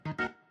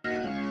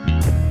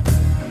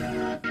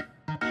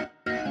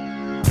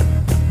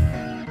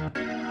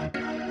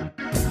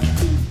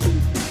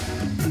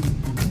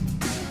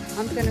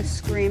gonna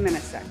scream in a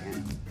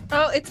second.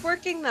 Oh, it's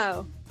working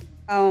though.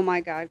 Oh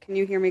my God, can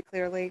you hear me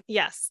clearly?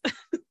 Yes.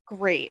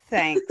 Great,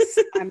 thanks.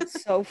 I'm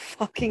so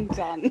fucking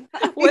done.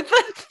 What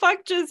the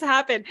fuck just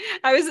happened?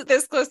 I was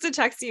this close to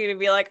texting you to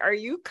be like, are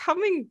you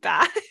coming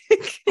back?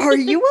 Are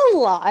you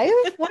alive?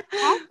 What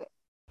happened?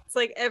 It's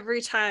like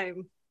every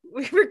time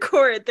we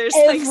record, there's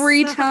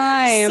Every like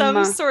time.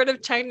 some sort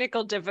of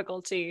technical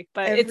difficulty,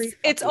 but Every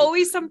it's fucking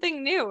always time.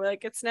 something new.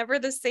 Like it's never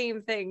the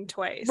same thing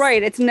twice.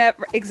 Right, it's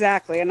never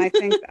exactly. And I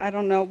think I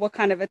don't know what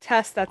kind of a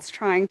test that's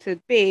trying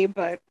to be,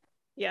 but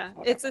Yeah,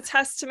 whatever. it's a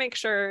test to make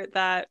sure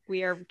that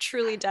we are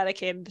truly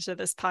dedicated to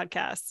this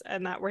podcast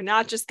and that we're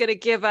not just going to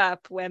give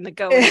up when the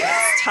going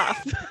gets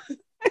tough.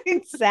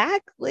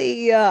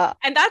 Exactly. And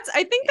I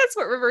think that's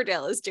what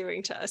Riverdale is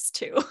doing to us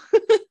too.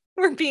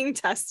 We're being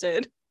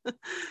tested.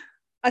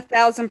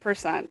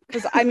 1,000%.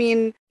 Because I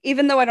mean,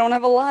 even though I don't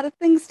have a lot of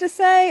things to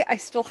say, I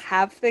still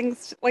have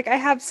things, like I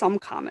have some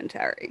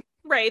commentary.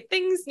 Right.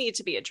 Things need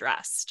to be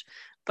addressed.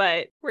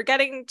 But we're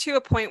getting to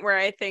a point where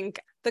I think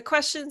the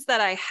questions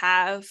that I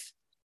have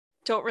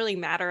don't really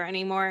matter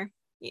anymore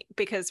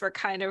because we're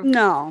kind of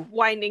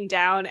winding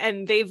down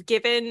and they've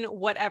given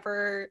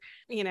whatever,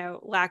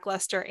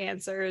 lackluster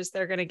answers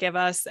they're going to give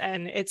us.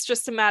 And it's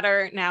just a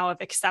matter now of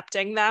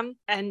accepting them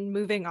and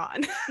moving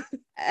on.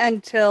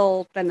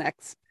 Until the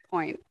next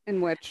point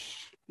in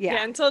which,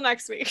 until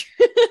next week.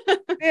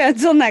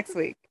 Until next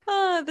week.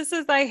 This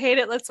is I Hate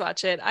It, Let's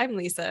Watch It. I'm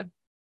Lisa.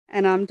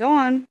 And I'm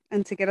Dawn.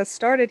 And to get us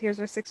started, here's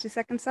our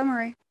 60-second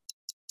summary.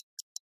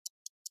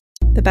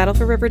 The battle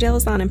for Riverdale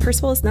is on, and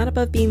Percival is not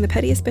above being the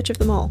pettiest bitch of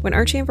them all. When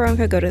Archie and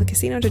Veronica go to the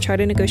casino to try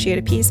to negotiate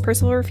a peace,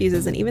 Percival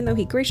refuses, and even though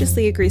he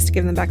graciously agrees to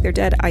give them back their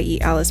dead, i.e.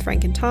 Alice,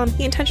 Frank, and Tom,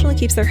 he intentionally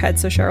keeps their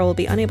heads so Cheryl will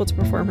be unable to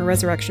perform her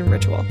resurrection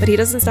ritual. But he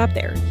doesn't stop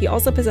there. He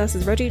also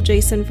possesses Reggie,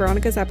 Jason,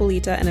 Veronica's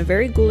Abuelita, and a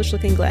very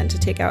ghoulish-looking Glenn to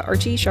take out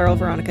Archie, Cheryl,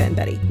 Veronica, and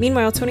Betty.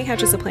 Meanwhile, Tony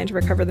hatches a plan to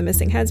recover the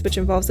missing heads, which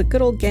involves a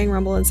good old gang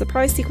rumble and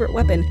surprise secret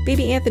weapon,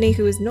 baby Anthony,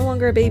 who is no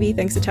longer a baby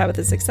thanks to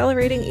Tabitha's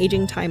accelerating,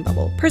 aging time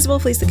bubble. Percival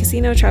flees the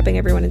casino, trapping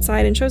everyone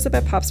inside, and shows up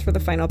at Pop's for the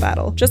final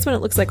battle. Just when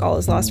it looks like all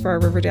is lost for our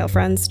Riverdale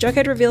friends,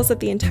 Jughead reveals that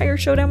the entire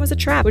showdown was a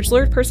trap, which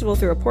lured Percival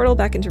through a portal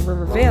back into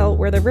Rivervale,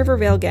 where the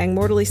Rivervale gang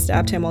mortally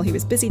stabbed him while he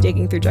was busy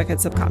digging through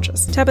Jughead's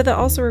subconscious. Tabitha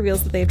also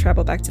reveals that they have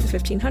traveled back to the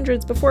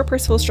 1500s before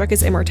Percival struck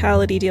his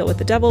immortality deal with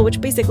the devil, which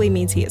basically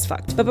means he is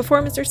fucked. But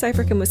before Mr.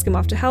 Cypher can whisk him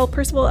off to hell,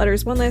 Percival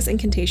utters one last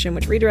incantation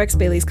which redirects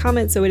Bailey's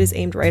comment, so it is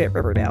aimed right at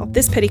Riverdale.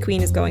 This petty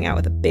queen is going out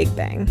with a big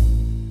bang.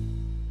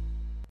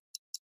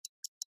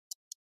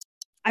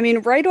 I mean,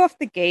 right out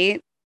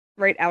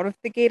of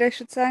the gate, I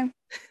should say.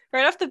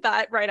 Right off the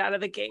bat, right out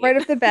of the gate. Right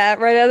off the bat,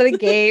 right out of the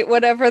gate,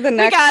 whatever the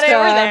next. We got it,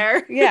 we're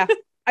there. Yeah.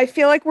 I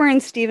feel like we're in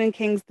Stephen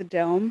King's The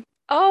Dome.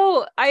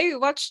 Oh, I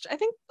watched, I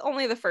think,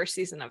 only the first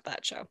season of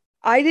that show.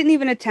 I didn't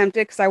even attempt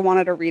it because I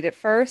wanted to read it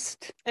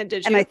first. And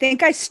did you? And I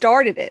think I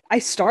started it.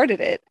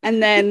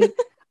 And then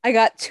I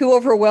got too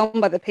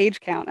overwhelmed by the page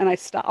count and I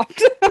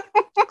stopped.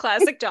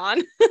 Classic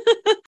Dawn.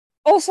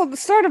 Also, the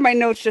start of my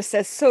notes just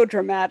says so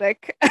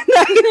dramatic.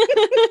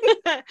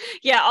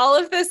 Yeah, all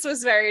of this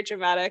was very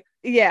dramatic.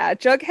 Yeah,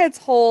 Jughead's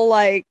whole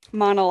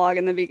monologue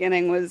in the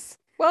beginning was...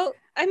 Well,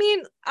 I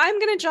mean, I'm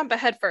going to jump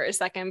ahead for a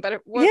second,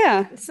 but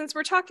since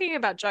we're talking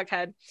about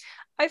Jughead,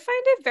 I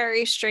find it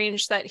very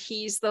strange that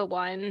he's the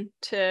one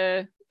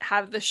to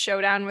have the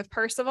showdown with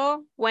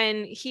Percival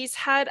when he's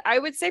had, I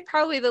would say,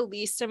 probably the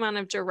least amount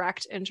of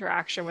direct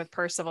interaction with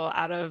Percival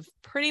out of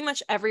pretty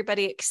much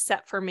everybody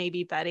except for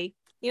maybe Betty.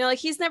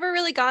 He's never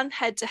really gone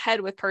head to head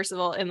with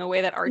Percival in the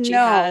way that Archie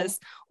has,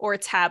 or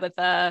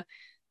Tabitha.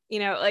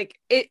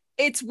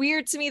 It's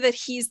weird to me that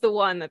he's the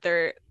one that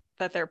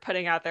they're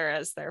putting out there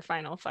as their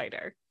final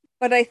fighter.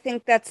 But I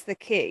think that's the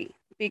key,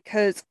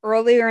 because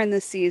earlier in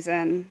the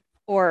season,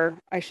 or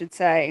I should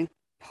say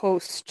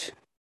post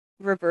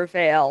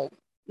Rivervale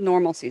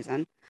normal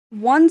season,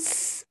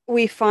 once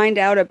we find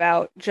out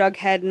about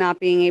Jughead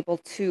not being able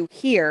to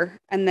hear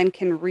and then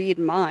can read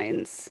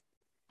minds,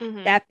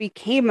 that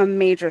became a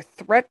major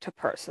threat to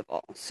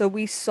Percival. So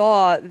we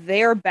saw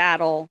their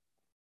battle,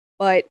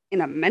 but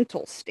in a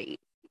mental state,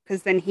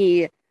 because then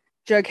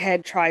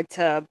Jughead tried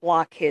to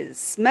block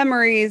his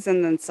memories,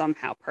 and then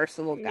somehow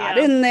Percival got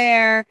in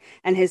there,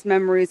 and his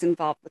memories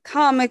involved the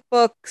comic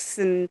books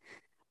and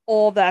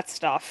all that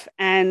stuff.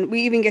 And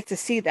we even get to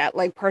see that,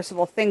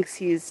 Percival thinks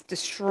he's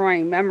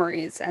destroying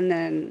memories, and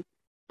then...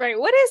 Right,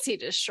 what is he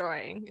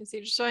destroying? Is he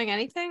destroying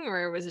anything,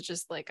 or was it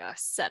just a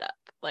setup,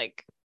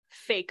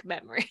 fake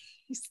memories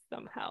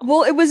somehow?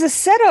 Well, it was a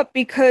setup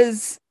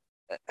because,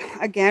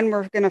 again,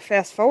 we're going to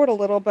fast forward a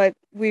little, but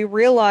we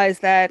realize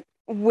that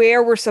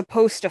where we're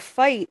supposed to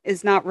fight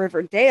is not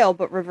Riverdale,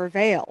 but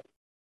Rivervale,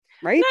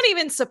 right? Not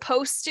even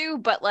supposed to,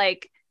 but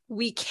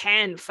we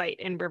can fight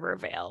in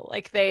Rivervale.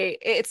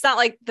 It's not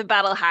like the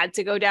battle had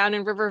to go down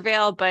in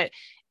Rivervale, but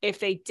if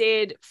they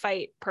did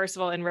fight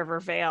Percival in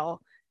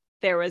Rivervale,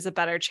 there was a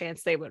better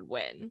chance they would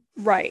win.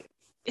 Right.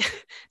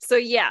 So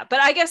yeah, but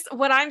I guess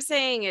what I'm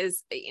saying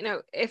is,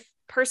 if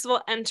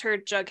Percival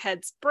entered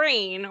Jughead's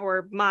brain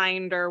or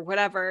mind or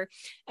whatever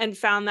and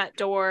found that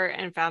door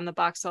and found the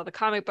box with all the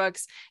comic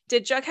books.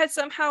 Did Jughead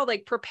somehow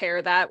like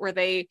prepare that? Were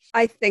they,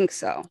 I think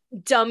so,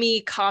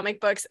 dummy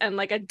comic books and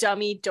like a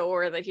dummy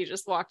door that he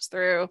just walked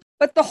through?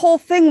 But the whole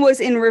thing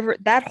was in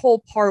that whole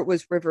part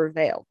was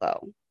Rivervale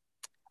though.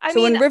 I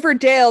mean, in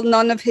Riverdale,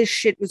 none of his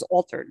shit was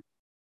altered.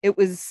 It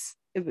was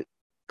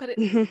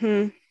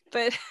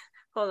but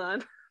hold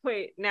on.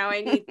 Wait, now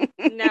I need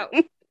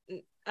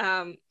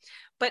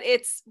but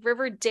it's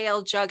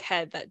Riverdale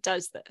Jughead that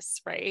does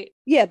this, right?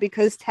 Yeah,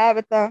 because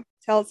Tabitha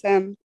tells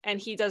him, and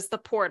he does the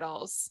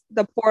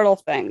portal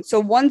thing.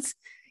 So once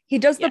he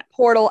does the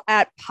portal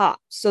at Pop,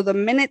 so the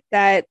minute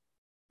that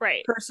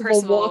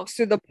Percival walks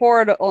through the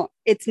portal,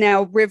 it's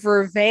now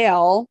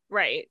Rivervale.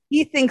 Right.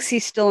 He thinks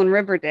he's still in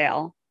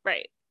Riverdale.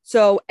 Right.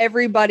 So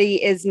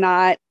everybody is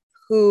not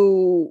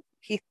who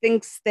he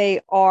thinks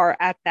they are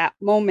at that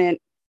moment.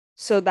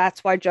 So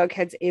that's why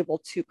Jughead's able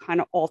to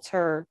kind of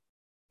alter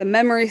the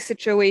memory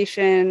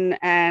situation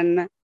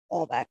and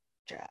all that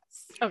jazz.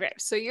 Okay,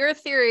 so your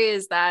theory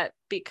is that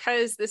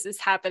because this is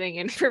happening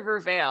in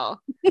Rivervale,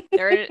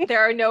 there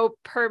are no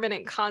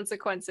permanent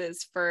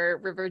consequences for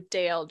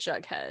Riverdale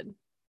Jughead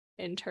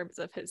in terms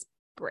of his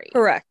brain.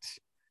 Correct.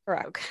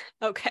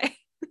 Okay.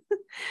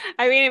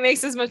 I mean, it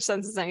makes as much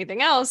sense as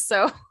anything else,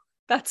 so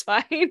that's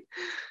fine.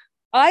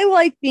 I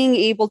like being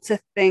able to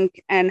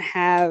think and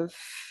have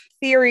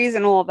theories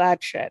and all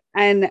that shit.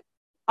 And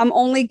I'm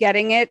only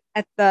getting it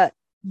at the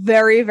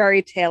very,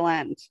 very tail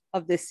end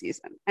of this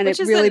season. And it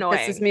really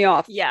pisses me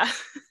off. Yeah.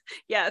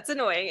 Yeah, it's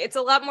annoying. It's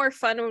a lot more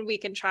fun when we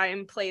can try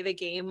and play the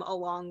game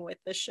along with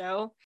the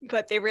show,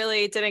 but they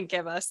really didn't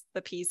give us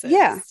the pieces.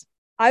 Yeah.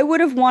 I would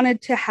have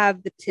wanted to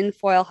have the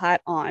tinfoil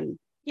hat on.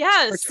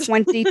 Yes. For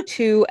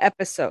 22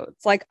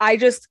 episodes. Like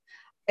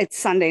it's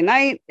Sunday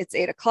night, it's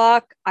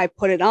 8:00. I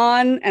put it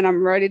on and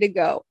I'm ready to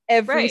go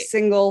every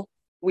single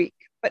week.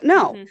 But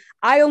no,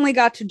 I only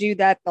got to do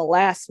that the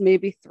last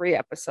maybe 3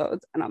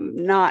 episodes, and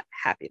I'm not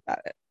happy about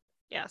it.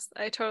 Yes,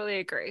 I totally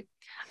agree.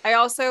 I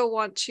also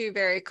want to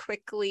very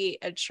quickly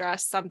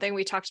address something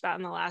we talked about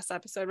in the last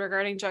episode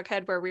regarding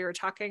Jughead, where we were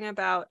talking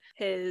about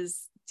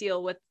his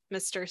deal with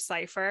Mr.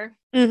 Cypher.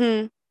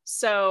 Mm-hmm.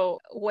 So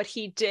what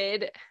he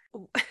did,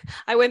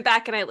 I went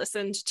back and I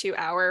listened to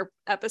our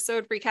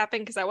episode recapping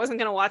because I wasn't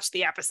going to watch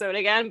the episode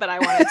again, but I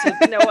wanted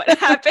to know what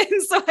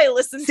happened. So I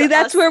listened to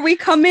that's where we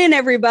come in,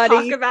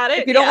 everybody. Talk about it.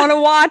 If you don't want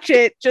to watch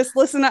it, just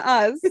listen to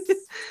us.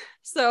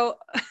 So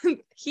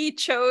he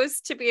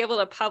chose to be able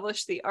to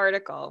publish the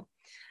article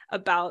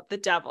about the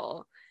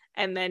devil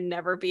and then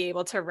never be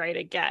able to write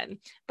again.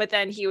 But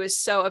then he was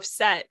so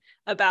upset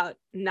about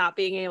not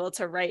being able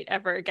to write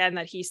ever again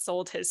that he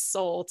sold his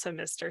soul to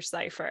Mr.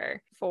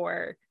 Cypher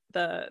for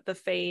the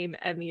fame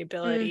and the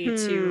ability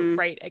to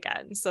write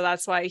again. So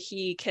that's why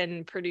he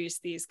can produce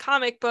these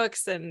comic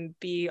books and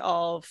be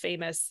all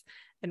famous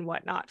and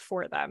whatnot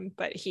for them.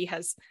 But he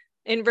has,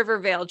 in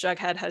Rivervale,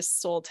 Jughead has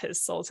sold his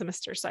soul to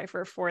Mr.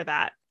 Cypher for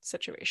that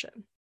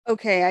situation.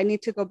 Okay, I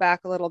need to go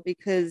back a little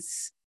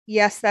because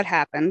yes, that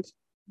happened.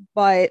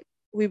 But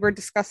we were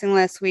discussing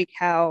last week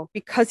how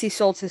because he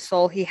sold his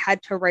soul, he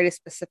had to write a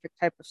specific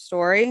type of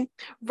story.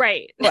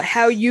 Right. But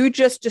how you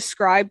just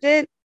described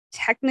it,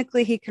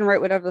 technically he can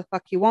write whatever the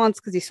fuck he wants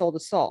because he sold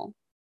his soul.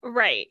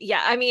 Right.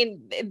 Yeah. I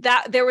mean,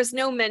 that there was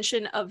no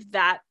mention of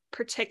that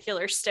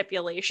particular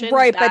stipulation.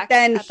 Right. But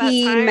then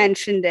he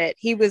mentioned it.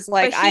 He was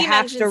like, I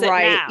have to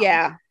write.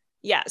 Yeah.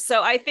 Yeah.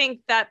 So I think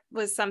that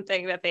was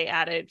something that they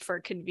added for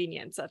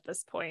convenience at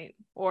this point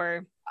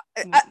or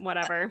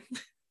whatever.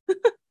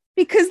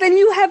 Because then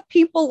you have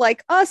people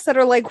like us that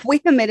are like,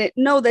 wait a minute,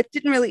 no, that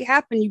didn't really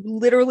happen. You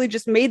literally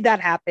just made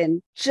that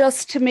happen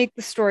just to make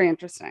the story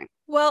interesting.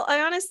 Well,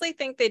 I honestly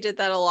think they did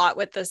that a lot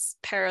with this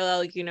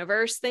parallel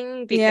universe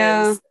thing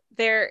because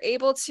they're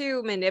able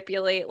to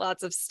manipulate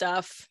lots of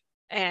stuff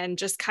and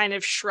just kind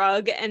of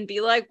shrug and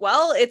be like,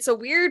 well, it's a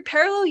weird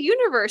parallel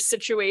universe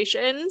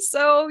situation,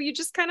 so you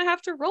just kind of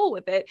have to roll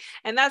with it.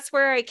 And that's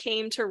where I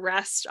came to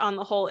rest on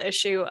the whole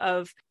issue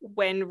of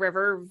when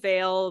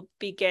Rivervale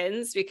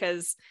begins,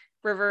 because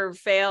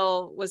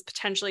Rivervale was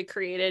potentially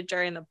created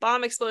during the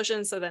bomb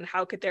explosion. So then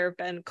how could there have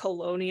been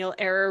colonial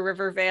era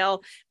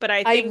Rivervale? But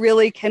I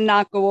really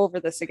cannot go over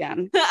this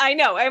again. I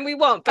know, and we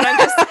won't, but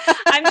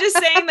I'm just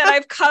saying that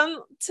I've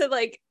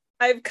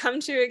come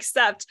to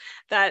accept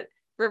that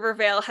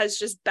Rivervale has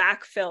just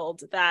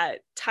backfilled that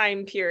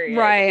time period.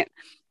 Right.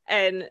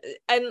 And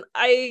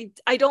I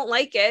don't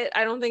like it.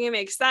 I don't think it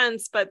makes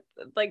sense, but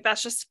like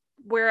that's just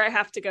where I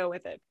have to go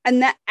with it.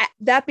 And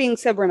that being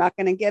said, we're not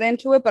going to get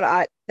into it,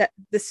 but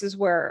this is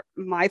where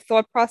my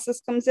thought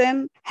process comes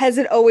in. Has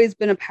it always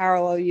been a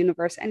parallel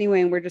universe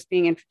anyway, and we're just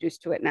being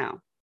introduced to it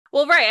now?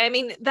 Well, right. I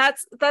mean,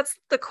 that's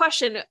the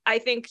question. I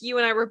think you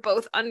and I were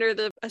both under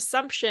the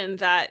assumption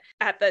that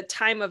at the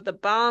time of the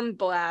bomb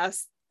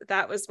blast,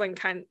 that was when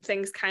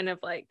things kind of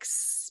like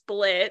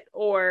split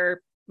or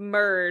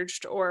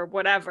merged or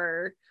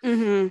whatever.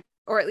 Mm-hmm.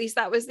 or at least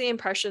that was the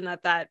impression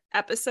that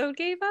episode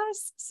gave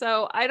us.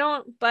 So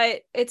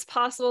but it's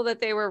possible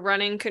that they were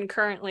running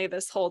concurrently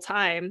this whole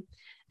time,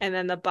 and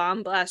then the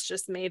bomb blast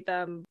just made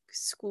them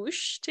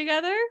squoosh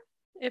together,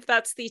 if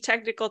that's the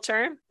technical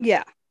term.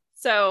 Yeah.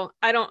 So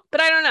I don't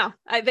know.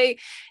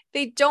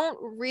 They don't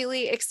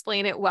really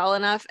explain it well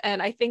enough. And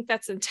I think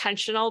that's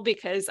intentional,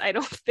 because I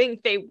don't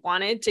think they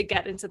wanted to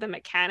get into the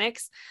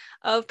mechanics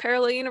of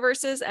parallel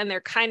universes. And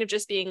they're kind of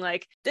just being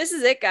like, this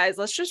is it, guys.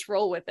 Let's just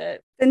roll with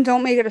it. Then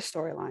don't make it a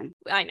storyline.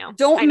 I know.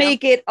 Don't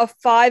make it a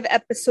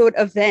 5-episode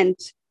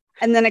event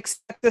and then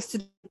expect us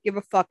to give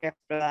a fuck after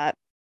that.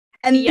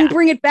 And then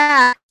bring it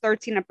back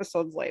 13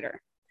 episodes later.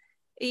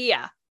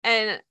 Yeah.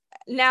 And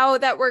now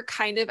that we're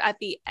kind of at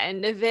the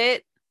end of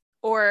it,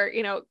 or,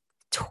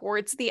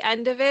 towards the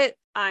end of it,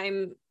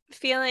 I'm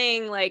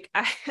feeling like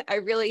I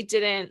really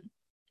didn't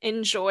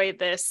enjoy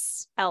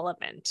this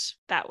element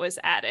that was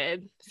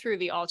added through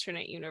the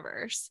alternate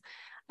universe.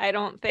 I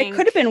don't think it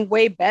could have been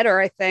way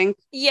better, I think.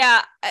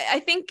 Yeah,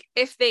 I think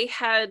if they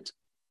had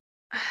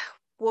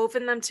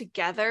woven them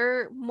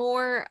together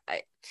more,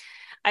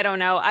 I don't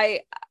know.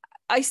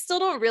 I still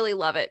don't really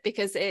love it,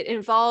 because it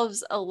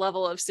involves a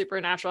level of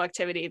supernatural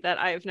activity that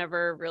I've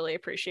never really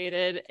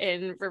appreciated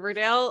in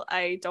Riverdale.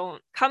 I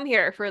don't come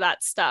here for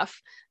that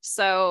stuff.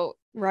 So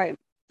right.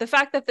 The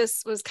fact that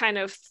this was kind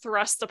of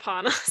thrust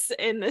upon us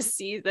in this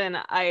season,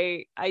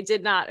 I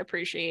did not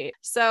appreciate.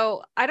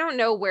 So I don't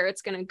know where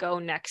it's going to go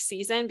next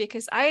season,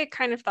 because I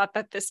kind of thought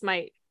that this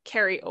might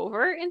carry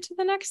over into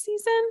the next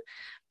season,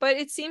 but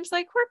it seems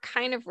like we're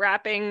kind of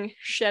wrapping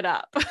shit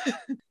up.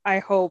 I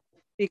hope,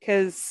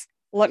 because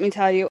let me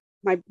tell you,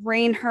 my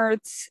brain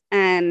hurts,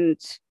 and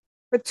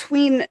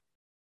between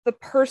the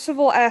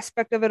Percival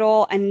aspect of it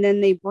all, and then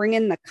they bring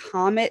in the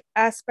Comet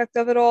aspect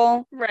of it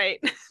all. Right.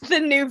 The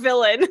new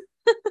villain.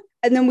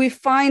 And then we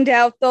find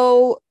out,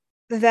 though,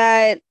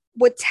 that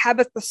what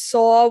Tabitha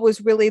saw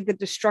was really the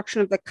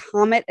destruction of the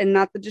Comet and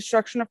not the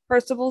destruction of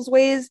Percival's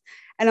ways.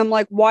 And I'm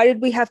like, why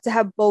did we have to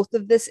have both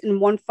of this in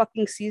one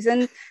fucking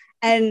season?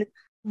 And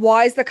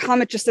why is the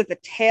Comet just at the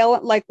tail?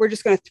 Like, we're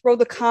just going to throw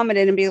the Comet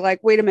in and be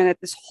like, wait a minute,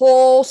 this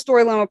whole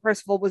storyline with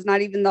Percival was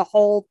not even the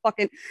whole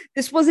fucking,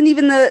 this wasn't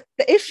even the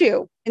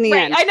issue in the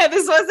end. I know,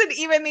 this wasn't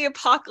even the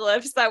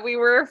apocalypse that we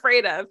were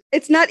afraid of.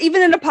 It's not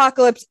even an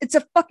apocalypse. It's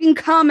a fucking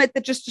comet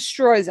that just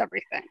destroys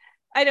everything.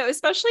 I know,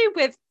 especially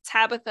with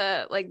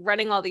Tabitha, like,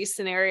 running all these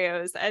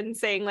scenarios and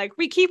saying, like,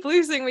 we keep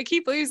losing.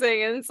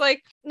 And it's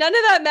like, none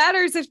of that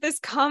matters if this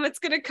comet's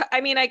going to, I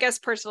mean, I guess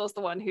Percival's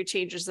the one who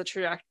changes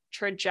the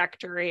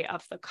trajectory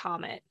of the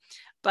comet.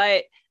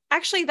 But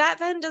actually, that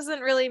then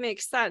doesn't really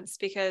make sense,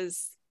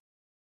 because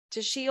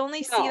does she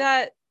only see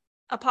that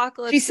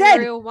apocalypse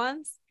scenario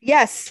once?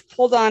 Yes.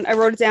 Hold on. I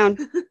wrote it down.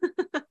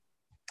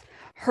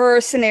 Her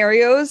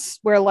scenarios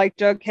where, like,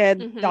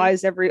 Jughead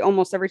dies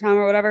almost every time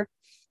or whatever,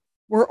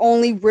 were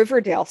only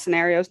Riverdale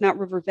scenarios, not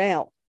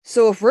Rivervale.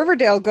 So if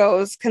Riverdale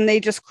goes, can they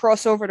just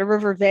cross over to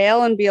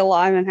Rivervale and be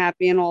alive and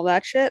happy and all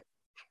that shit?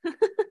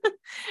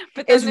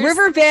 But is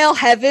Rivervale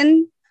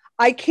heaven?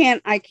 I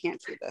can't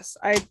do this.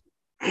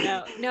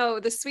 No,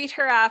 the sweet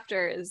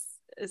hereafter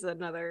is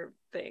another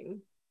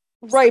thing.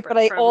 Right, but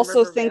I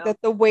also think that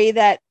the way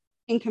that,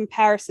 in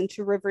comparison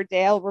to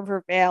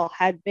Rivervale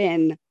had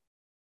been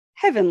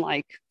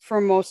heaven-like for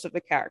most of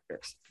the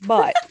characters,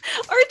 but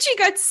Archie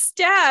got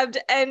stabbed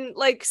and,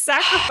 like,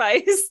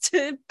 sacrificed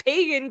to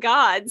pagan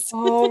gods.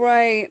 Oh,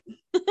 right.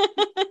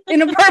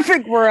 In a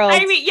perfect world.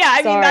 I mean,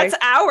 that's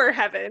our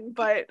heaven,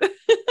 but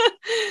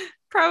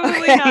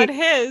probably not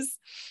his.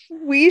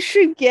 We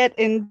should get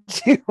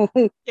into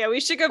we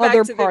should go back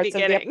to the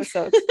beginning. Of the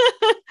episode.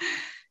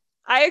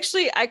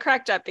 I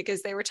cracked up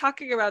because they were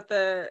talking about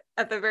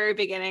at the very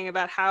beginning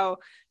about how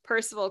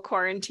Percival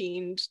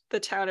quarantined the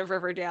town of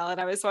Riverdale,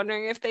 and I was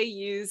wondering if they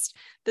used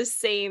the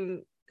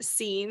same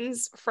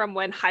scenes from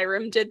when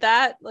Hiram did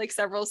that, like,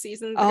 several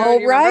seasons ago.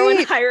 Oh, right.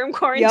 When Hiram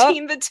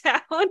quarantined the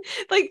town?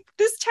 Like,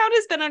 this town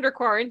has been under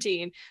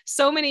quarantine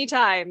so many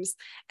times,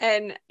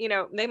 and,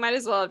 they might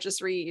as well have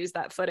just reused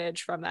that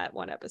footage from that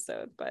one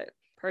episode. But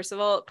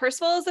Percival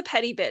is a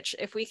petty bitch.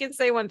 If we can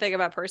say one thing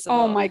about Percival.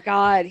 Oh my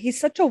God. He's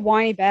such a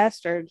whiny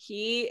bastard.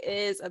 He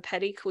is a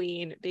petty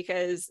queen,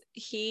 because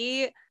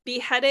he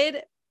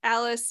beheaded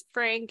Alice,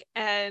 Frank,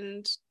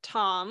 and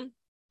Tom.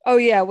 Oh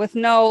yeah, with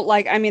no,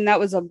 like, I mean, that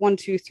was a 1,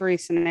 2, 3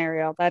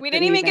 scenario. That we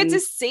didn't even get to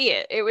see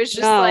it. It was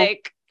just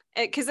like,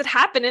 because it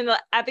happened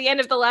at the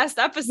end of the last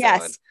episode.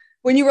 Yes.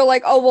 When you were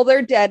like, oh, well,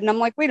 they're dead. And I'm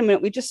like, wait a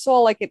minute, we just saw,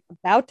 like, it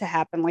about to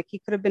happen. Like, he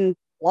could have been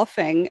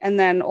bluffing. And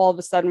then all of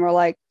a sudden we're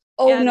like,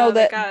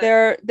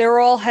 they're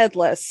all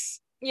headless.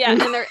 Yeah,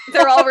 and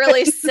they're all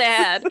really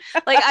sad.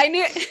 Like, I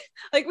knew,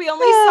 like, we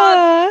only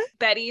saw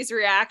Betty's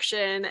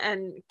reaction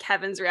and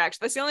Kevin's reaction.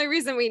 That's the only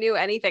reason we knew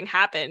anything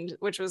happened,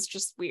 which was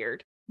just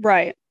weird.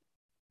 Right.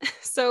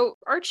 So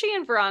Archie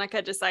and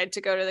Veronica decide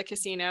to go to the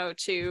casino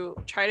to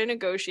try to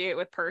negotiate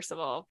with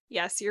Percival.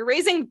 Yes, you're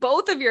raising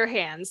both of your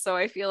hands, so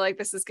I feel like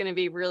this is going to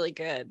be really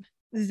good.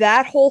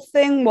 That whole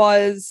thing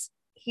was,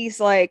 he's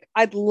like,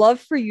 I'd love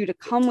for you to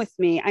come with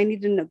me. I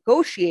need a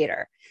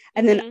negotiator.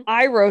 And then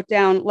I wrote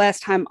down,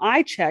 last time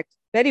I checked,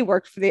 Betty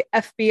worked for the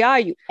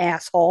FBI, you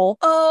asshole.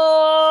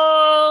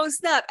 Oh,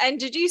 snap. And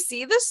did you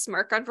see the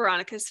smirk on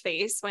Veronica's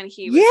face when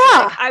he was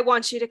like, I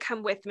want you to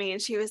come with me?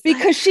 And she was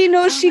because like, she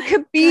knows she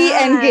could be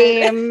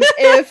Endgame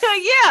if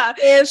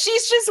if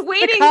she's just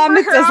waiting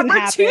for her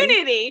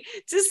opportunity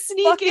to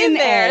sneak in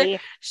there.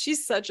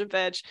 She's such a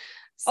bitch.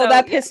 So,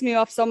 that pissed me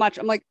off so much.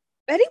 I'm like,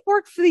 Betty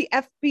worked for the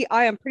FBI.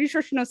 I'm pretty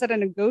sure she knows how to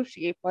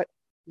negotiate, but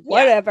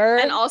whatever.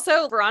 And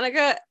also,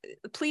 Veronica,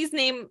 please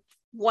name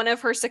one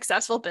of her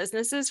successful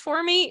businesses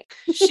for me.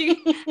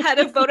 She had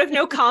a vote of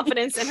no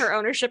confidence in her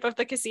ownership of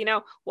the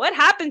casino. What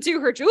happened to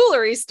her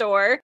jewelry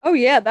store? Oh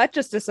yeah, that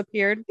just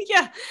disappeared.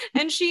 Yeah.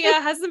 And she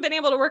hasn't been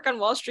able to work on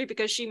Wall Street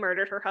because she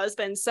murdered her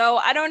husband. So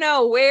I don't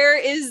know, where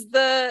is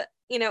the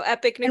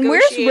epic negotiator? And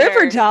where's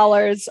River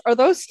Dollars? Are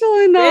those still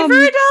in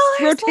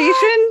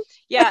rotation?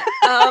 Yeah.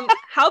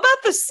 How about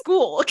the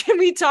school? Can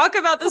we talk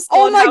about the school?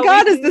 Oh my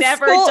God, is the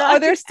school? Are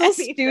there still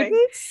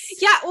students?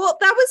 Yeah, well,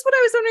 that was what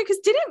I was wondering, because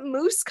didn't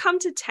Moose come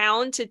to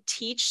town to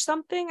teach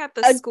something at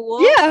the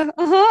school? Yeah,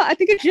 I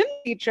think a gym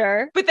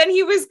teacher. But then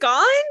he was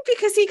gone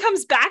because he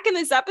comes back in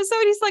this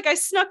episode. He's like, I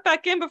snuck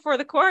back in before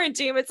the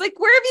quarantine. It's like,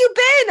 where have you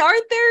been?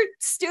 Aren't there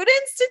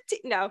students to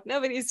No,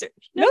 nobody's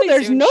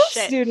there's no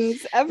shit.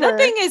 Students ever.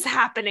 Nothing is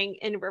happening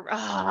in River.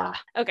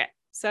 Okay.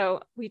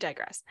 So we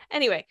digress.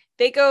 Anyway,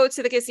 they go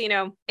to the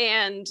casino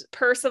and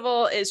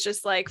Percival is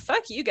just like,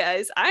 fuck you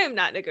guys. I am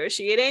not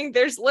negotiating.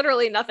 There's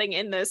literally nothing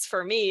in this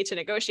for me to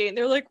negotiate. And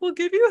they're like, we'll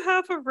give you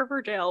half of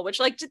Riverdale, which,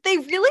 like, did they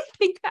really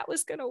think that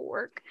was going to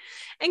work?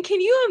 And can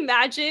you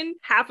imagine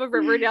half of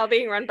Riverdale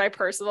being run by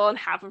Percival and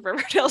half of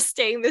Riverdale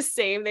staying the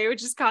same? They would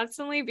just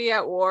constantly be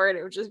at war and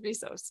it would just be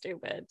so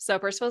stupid. So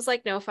Percival's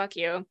like, no, fuck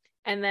you.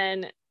 And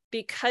then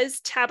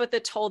because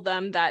Tabitha told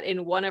them that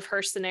in one of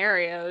her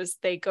scenarios,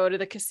 they go to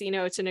the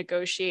casino to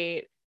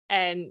negotiate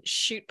and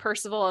shoot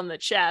Percival in the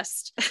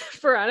chest,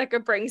 Veronica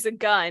brings a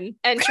gun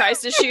and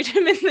tries to shoot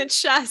him in the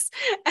chest,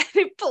 and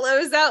it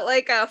blows out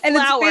like a flower. And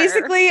it's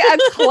basically a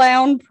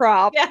clown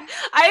prop. Yeah,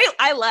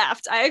 I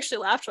laughed. I actually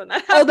laughed when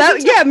that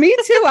happened. Me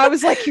too. I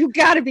was like, you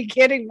gotta be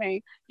kidding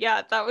me.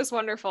 Yeah, that was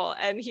wonderful.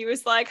 And he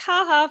was like,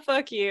 haha,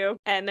 fuck you.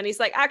 And then he's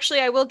like, actually,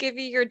 I will give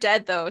you your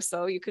dead though,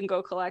 so you can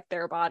go collect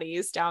their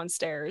bodies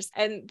downstairs.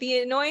 And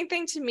the annoying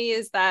thing to me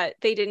is that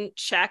they didn't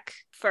check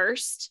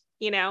first.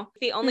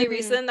 The only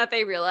reason that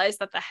they realized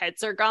that the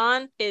heads are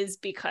gone is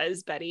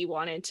because Betty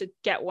wanted to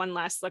get one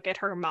last look at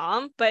her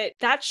mom. But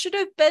that should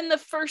have been the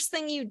first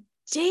thing you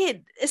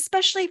did,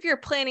 especially if you're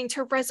planning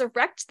to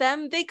resurrect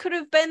them. They could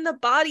have been the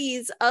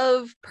bodies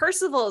of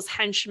Percival's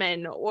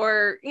henchmen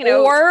or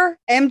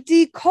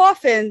empty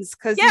coffins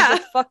because he's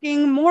a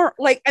fucking more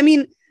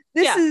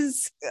this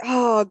is,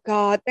 oh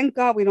God, thank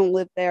God we don't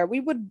live there. We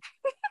would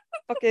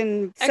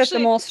fucking set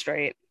them all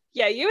straight.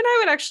 Yeah, you and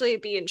I would actually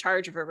be in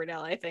charge of Riverdale,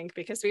 I think,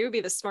 because we would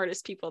be the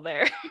smartest people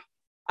there.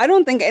 I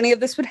don't think any of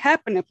this would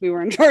happen if we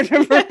were in charge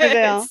of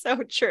Riverdale. It's so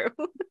true.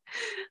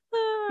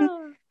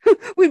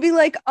 We'd be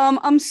like,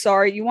 I'm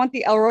sorry, you want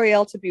the El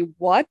Royale to be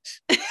what?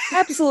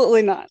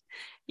 Absolutely not.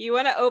 You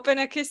want to open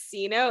a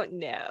casino?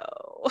 No.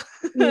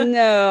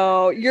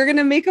 No. You're going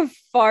to make a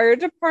fire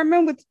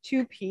department with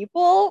 2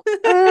 people?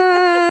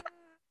 That's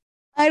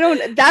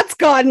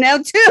gone now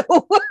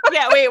too.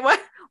 Yeah, wait,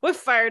 what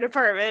fire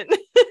department?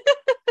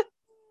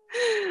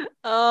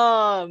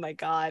 Oh my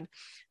God.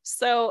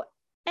 So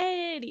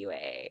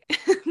anyway,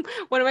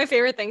 one of my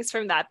favorite things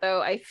from that though,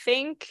 I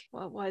think,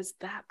 what was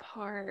that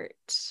part?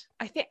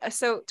 I think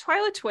so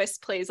Twyla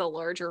Twist plays a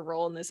larger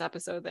role in this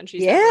episode than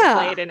she's ever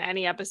played in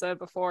any episode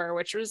before,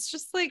 which was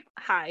just like,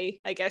 hi,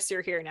 I guess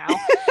you're here now.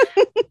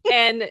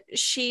 And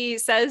she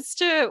says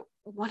to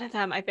one of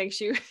them, I think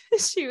she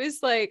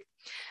was like,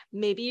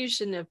 maybe you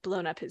shouldn't have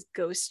blown up his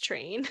ghost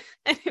train.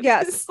 And it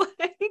was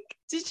like,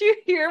 did you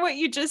hear what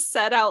you just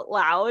said out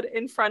loud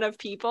in front of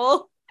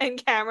people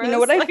and cameras? You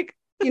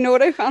know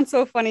what I found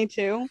so funny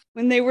too?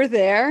 When they were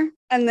there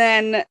and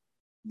then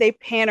they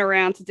pan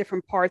around to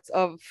different parts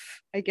of,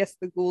 I guess,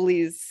 the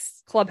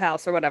Ghoulies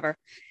clubhouse or whatever.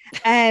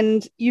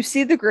 And you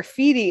see the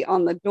graffiti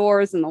on the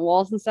doors and the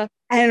walls and stuff.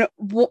 And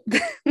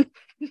the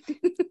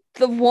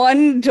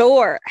one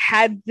door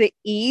had the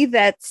E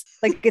that's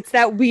like, it's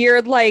that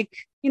weird, like,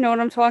 you know what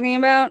I'm talking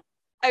about?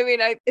 I mean,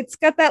 it's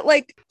got that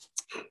like,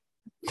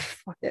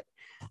 fuck it.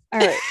 All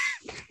right.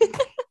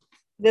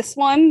 This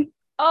one.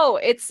 Oh,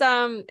 it's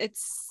Sigma.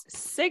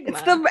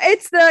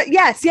 It's the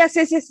yes.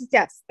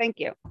 Thank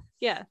you.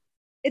 Yeah.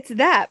 It's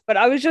that, but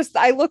I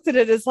looked at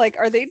it as like,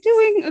 are they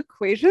doing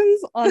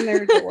equations on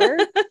their door?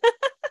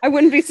 I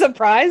wouldn't be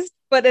surprised.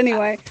 But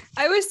anyway,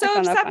 I was so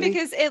upset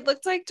because it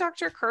looked like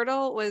Dr.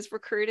 Curdle was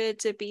recruited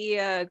to be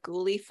a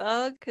ghoulie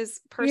thug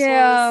because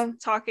Percival was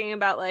talking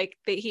about like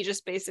he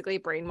just basically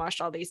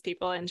brainwashed all these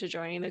people into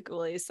joining the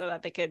ghoulies so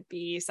that they could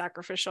be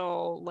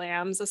sacrificial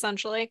lambs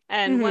essentially.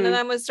 And one of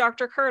them was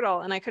Dr.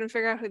 Curdle, and I couldn't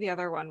figure out who the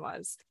other one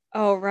was.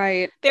 Oh,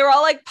 right. They were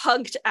all like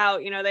punked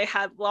out, they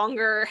had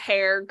longer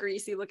hair,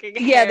 greasy looking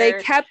hair. Yeah,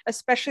 they kept,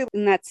 especially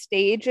in that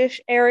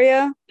stage-ish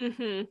area,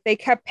 they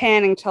kept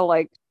panning to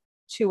like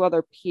two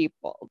other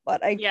people,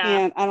 but I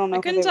don't know.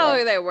 I couldn't tell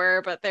who they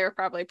were, but they were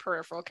probably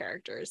peripheral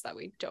characters that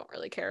we don't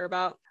really care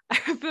about. I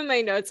have in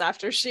my notes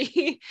after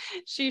she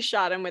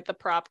shot him with the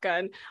prop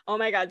gun. Oh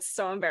my God,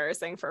 so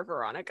embarrassing for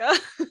Veronica.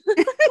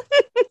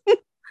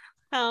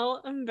 How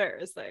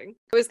embarrassing.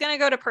 I was going to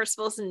go to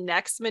Percival's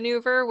next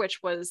maneuver,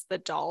 which was the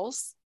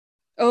dolls.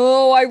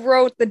 Oh, I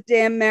wrote the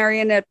damn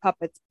marionette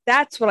puppets.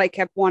 That's what I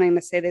kept wanting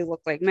to say. They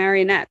look like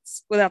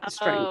marionettes without the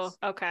strings.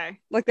 Oh, okay.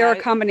 Like they're a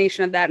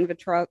combination of that and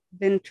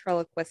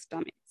ventriloquist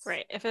dummies.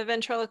 Right. If a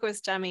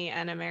ventriloquist dummy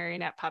and a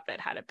marionette puppet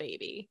had a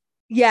baby.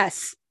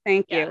 Yes.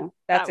 Thank you.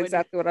 That's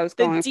exactly what I was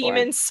going for. The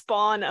demon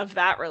spawn of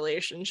that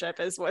relationship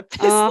is what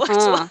this looked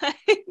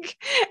like.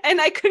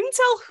 And I couldn't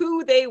tell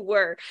who they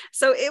were.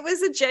 So it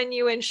was a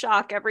genuine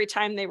shock every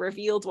time they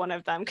revealed one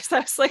of them, because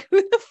I was like,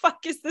 who the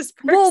fuck is this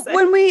person? Well,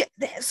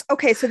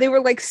 so they were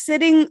like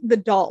sitting, the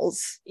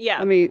dolls. Yeah.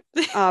 Let me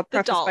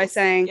preface by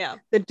saying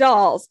the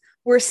dolls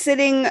were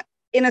sitting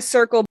in a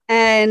circle,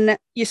 and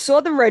you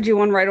saw the Reggie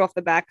one right off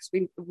the bat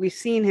because we've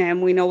seen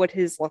him. We know what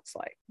his looks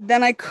like.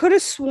 Then I could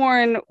have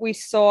sworn we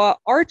saw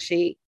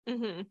Archie,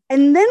 and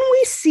then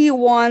we see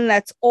one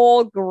that's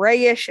all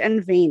grayish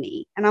and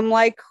veiny, and I'm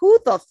like, who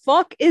the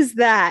fuck is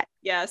that?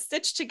 Yeah,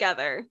 stitched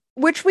together.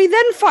 Which we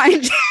then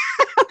find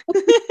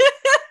out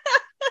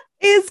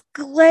is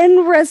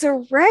Glenn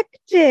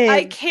resurrected.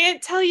 I can't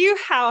tell you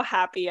how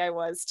happy I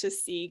was to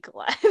see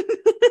Glenn.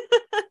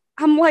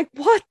 I'm like,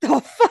 what the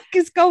fuck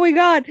is going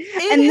on?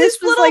 And this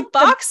was little like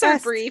boxer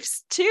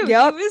briefs too.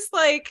 Yep. He was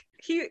like,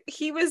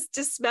 he was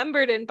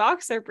dismembered in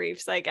boxer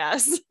briefs, I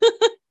guess.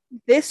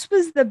 This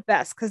was the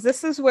best, because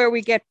this is where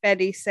we get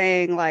Betty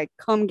saying like,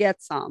 come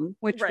get some,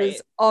 which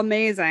was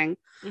amazing.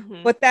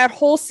 But that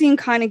whole scene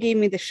kind of gave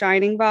me the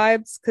Shining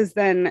vibes, because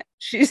then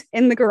she's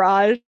in the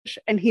garage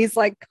and he's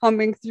like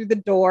coming through the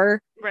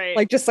door,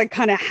 like just like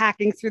kind of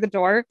hacking through the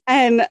door.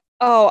 And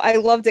I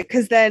loved it,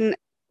 because then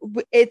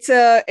it's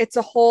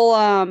a whole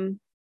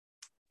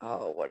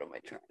what am I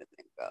trying to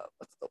think of?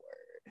 What's the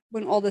word?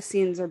 When all the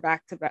scenes are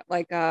back to back,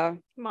 like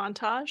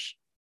montage.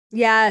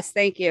 Yes,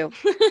 thank you.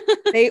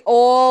 They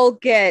all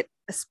get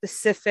a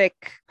specific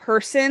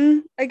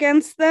person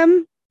against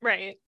them.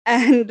 Right.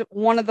 And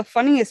one of the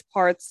funniest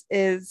parts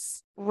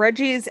is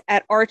Reggie's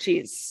at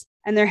Archie's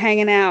and they're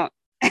hanging out.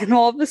 And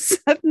all of a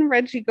sudden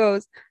Reggie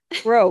goes,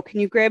 bro,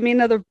 can you grab me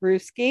another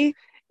brewski?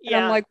 And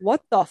I'm like,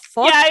 what the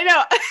fuck? Yeah, I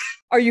know.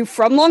 Are you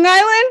from Long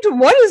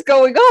Island? What is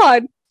going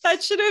on?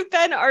 That should have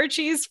been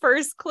Archie's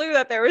first clue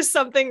that there was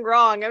something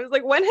wrong. I was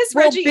like, when has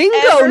Reggie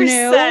ever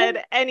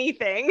said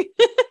anything?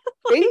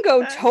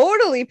 Bingo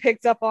totally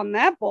picked up on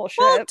that bullshit.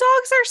 Well, dogs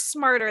are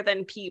smarter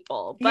than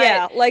people. But,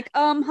 yeah, like,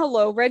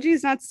 hello,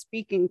 Reggie's not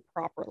speaking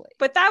properly.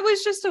 But that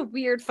was just a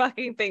weird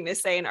fucking thing to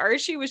say. And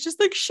Archie was just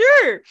like,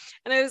 sure.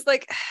 And I was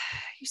like,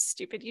 you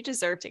stupid, you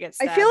deserve to get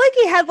stabbed. I feel like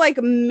he had like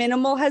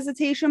minimal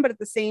hesitation, but at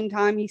the same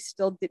time, he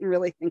still didn't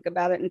really think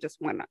about it and just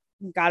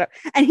got it.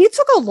 And he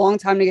took a long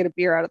time to get a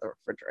beer out of the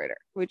refrigerator.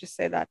 Can we just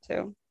say that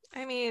too?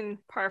 I mean,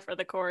 par for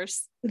the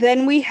course.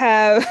 Then we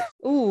have,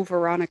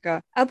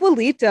 Veronica.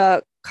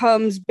 Abuelita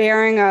comes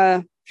bearing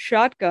a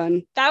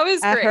shotgun. That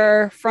was at great.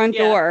 Her front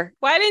door.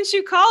 Why didn't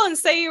you call and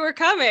say you were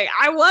coming?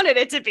 I wanted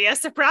it to be a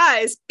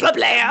surprise.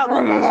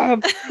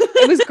 Blam.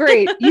 It was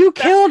great. You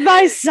killed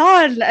my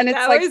son. And it's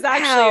that like, was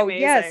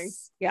actually amazing.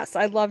 Yes,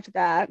 I loved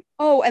that.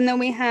 Oh, and then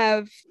we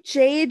have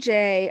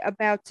JJ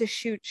about to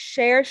shoot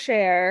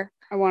Cher.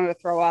 I wanted to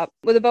throw up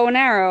with a bow and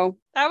arrow.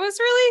 That was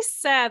really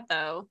sad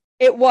though.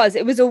 It was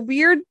a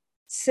weird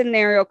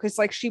scenario, because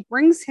like she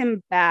brings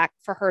him back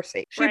for her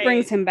sake. She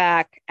brings him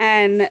back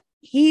and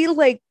he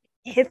like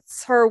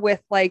hits her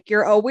with like,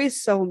 you're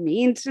always so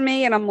mean to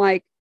me. And I'm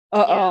like,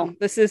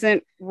 this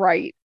isn't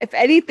right. If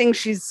anything,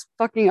 she's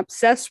fucking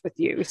obsessed with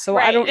you. So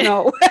I don't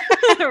know.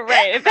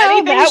 Right. If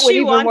anything,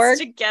 she wants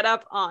to get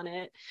up on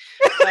it.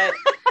 But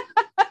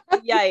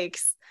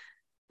yikes.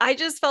 I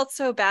just felt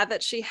so bad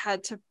that she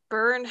had to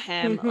burn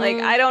him. Like,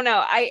 I don't know.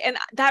 And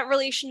that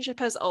relationship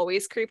has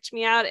always creeped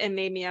me out and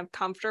made me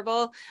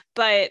uncomfortable,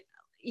 but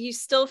you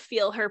still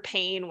feel her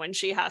pain when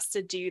she has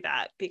to do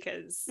that,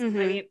 because I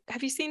mean,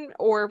 have you seen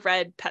or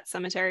read Pet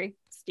Sematary?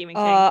 Stephen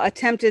King?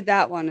 Attempted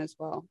that one as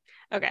well.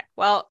 Okay.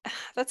 Well,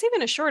 that's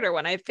even a shorter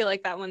one. I feel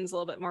like that one's a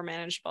little bit more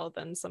manageable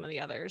than some of the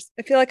others.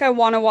 I feel like I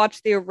want to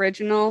watch the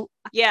original.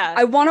 Yeah.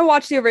 I want to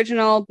watch the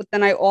original, but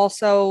then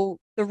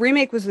the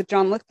remake was with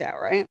John Lithgow,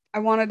 right? I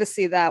wanted to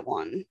see that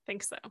one. I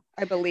think so.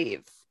 I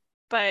believe.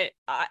 But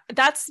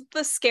that's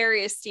the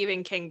scariest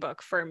Stephen King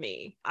book for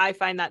me. I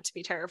find that to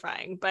be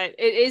terrifying. But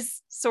it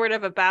is sort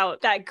of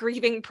about that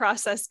grieving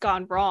process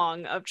gone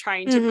wrong of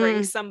trying to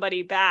bring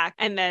somebody back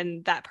and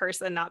then that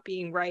person not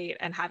being right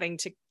and having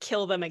to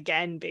kill them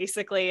again,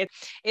 basically.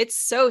 It's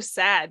so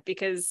sad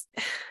because,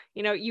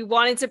 you know, you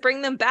wanted to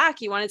bring them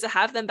back. You wanted to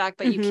have them back,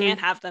 but you can't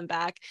have them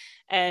back.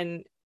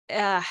 And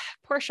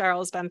poor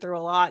Cheryl's been through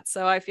a lot.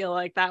 So I feel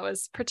like that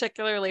was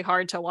particularly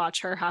hard to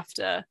watch her have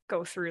to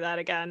go through that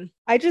again.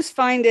 I just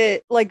find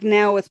it like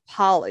now with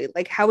Polly,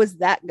 like, how is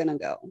that going to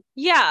go?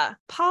 Yeah.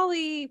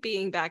 Polly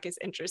being back is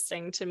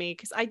interesting to me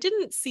because I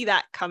didn't see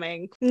that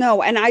coming.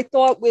 No. And I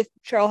thought with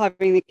Cheryl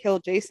having to kill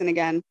Jason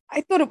again,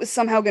 I thought it was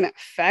somehow going to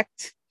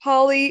affect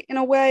Polly in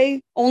a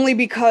way, only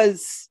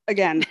because,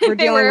 again, we're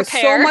dealing with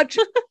so much.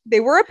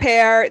 They were a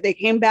pair. They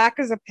came back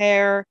as a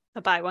pair.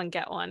 A buy one,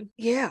 get one.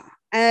 Yeah.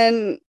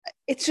 And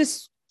it's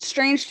just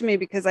strange to me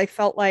because I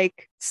felt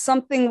like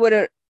something would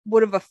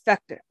have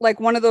affected,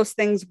 like one of those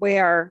things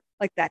where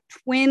like that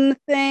twin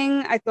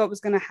thing I thought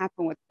was going to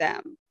happen with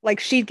them. Like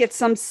she'd get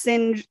some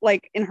singe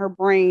like in her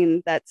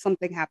brain that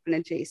something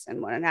happened to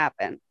Jason when it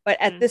happened. But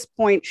at this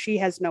point, she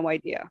has no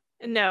idea.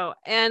 No.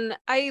 And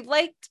I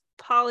liked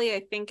Polly, I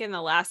think, in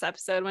the last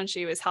episode when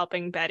she was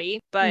helping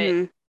Betty,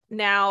 but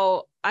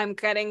now I'm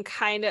getting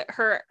kind of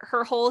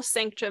her whole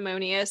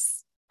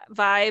sanctimonious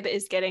vibe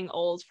is getting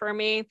old for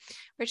me,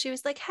 where she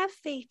was like, have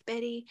faith,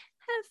 Betty,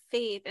 have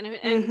faith,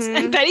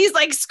 and Betty's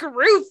like,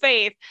 screw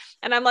faith,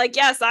 and I'm like,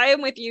 yes, I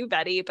am with you,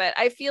 Betty. But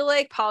I feel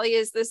like Polly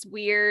is this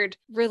weird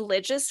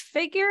religious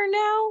figure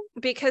now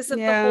because of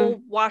the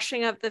whole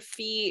washing of the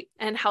feet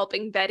and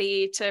helping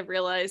Betty to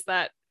realize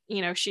that,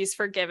 you know, she's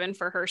forgiven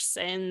for her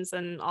sins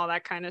and all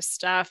that kind of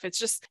stuff. It's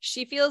just,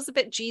 she feels a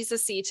bit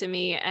Jesus-y to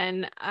me.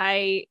 And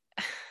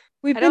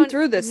we've been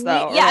through this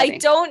though. Yeah, I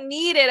don't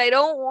need it. I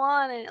don't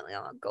want it.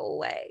 Go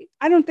away.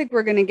 I don't think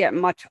we're going to get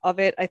much of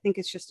it. I think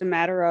it's just a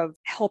matter of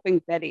helping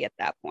Betty at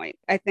that point.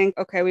 I think,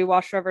 okay, we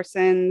washed her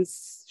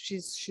sins.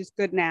 She's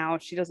good now.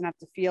 She doesn't have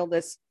to feel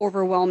this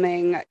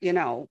overwhelming, you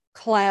know,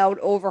 cloud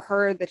over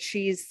her that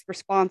she's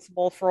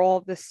responsible for all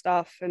of this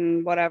stuff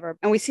and whatever.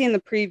 And we see in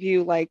the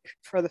preview, like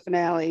for the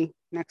finale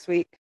next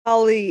week,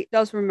 Polly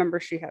does remember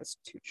she has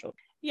 2 children.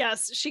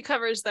 Yes, she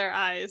covers their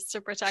eyes to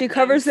protect them. She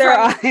covers their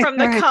eyes from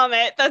the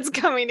comet that's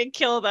coming to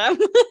kill them.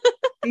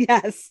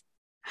 Yes.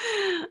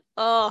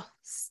 Oh,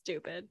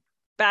 stupid.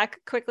 Back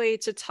quickly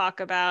to talk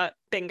about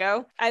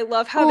Bingo. I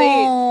love how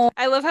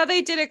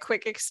they did a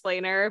quick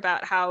explainer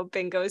about how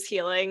Bingo's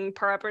healing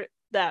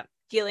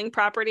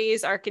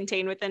properties are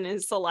contained within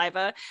his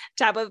saliva.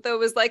 Tabitha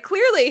was like,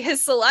 clearly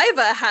his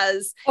saliva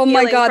has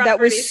that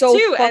was so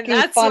too, fucking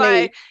and that's funny.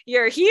 why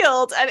you're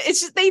healed. And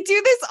it's just, they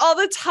do this all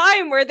the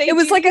time where it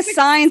was like a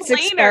science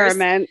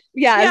experiment.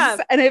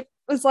 Yes. And it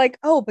was like,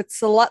 oh, but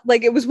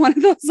like it was one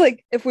of those,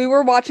 like if we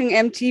were watching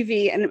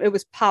MTV and it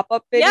was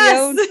pop-up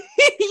videos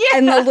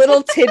and the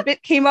little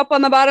tidbit came up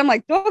on the bottom,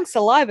 like dog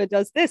saliva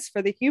does this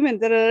for the human,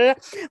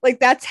 like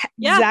that's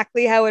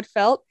exactly how it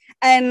felt.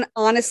 And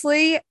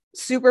honestly,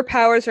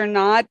 superpowers or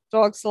not,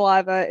 dog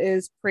saliva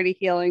is pretty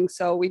healing,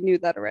 so we knew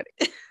that already.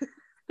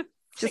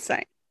 Just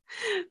saying.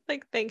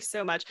 Like, thanks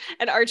so much.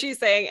 And Archie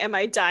saying, am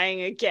I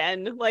dying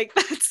again? Like,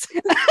 that's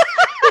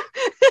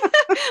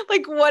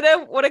like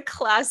what a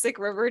classic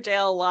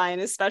Riverdale line,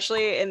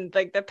 especially in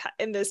like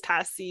in this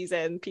past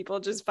season, people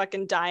just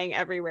fucking dying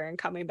everywhere and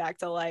coming back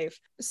to life.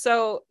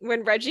 So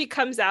when Reggie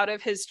comes out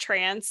of his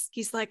trance,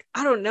 he's like,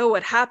 I don't know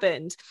what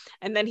happened.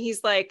 And then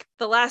he's like,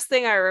 the last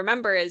thing I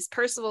remember is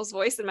Percival's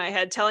voice in my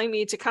head telling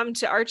me to come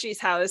to Archie's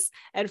house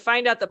and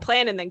find out the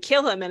plan and then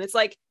kill him. And it's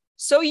like,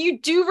 so you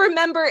do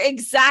remember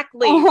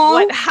exactly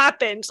what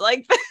happened.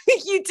 Like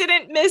you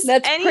didn't miss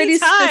That's any pretty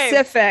time.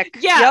 Specific.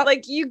 Yeah,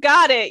 like you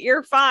got it.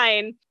 You're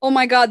fine. Oh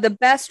my God. The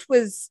best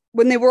was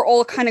when they were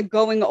all kind of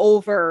going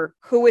over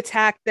who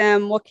attacked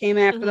them, what came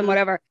after them,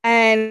 whatever.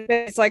 And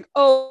it's like,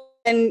 oh,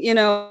 and you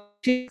know,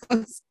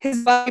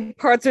 his body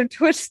parts are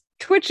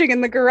twitching in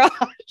the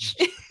garage.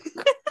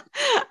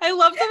 I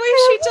love the way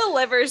she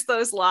delivers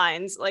those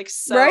lines. Like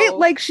so. Right?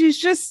 Like she's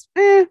just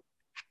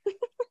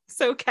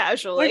so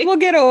casually, like we'll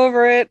get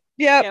over it.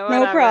 Yep, yeah,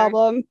 no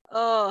problem.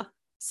 Oh,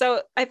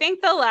 so I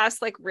think the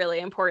last like really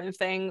important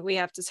thing we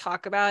have to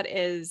talk about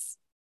is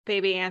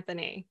baby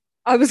Anthony.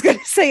 I was gonna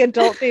say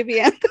adult baby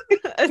Anthony.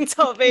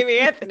 Adult baby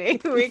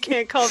Anthony. We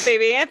can't call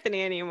baby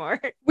Anthony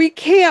anymore. We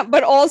can't,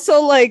 but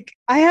also like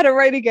I had to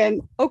write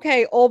again.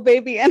 Okay, old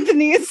baby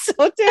Anthony is so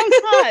damn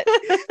hot.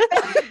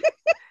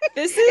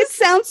 It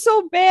sounds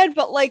so bad,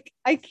 but like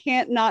I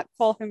can't not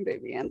call him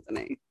baby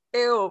Anthony.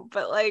 Ew,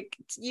 but like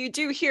you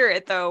do hear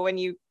it though when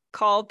you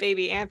call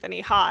baby Anthony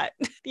hot.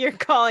 You're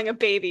calling a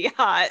baby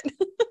hot.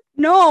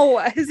 No,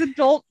 his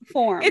adult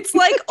form. It's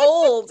like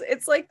Old.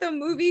 It's like the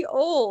movie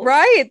Old.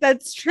 Right,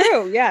 that's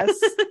true. Yes.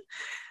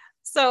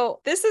 So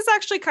this is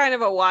actually kind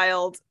of a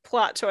wild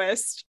plot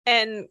twist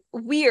and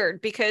weird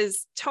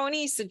because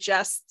Tony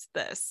suggests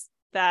this,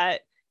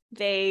 that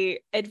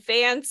they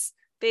advance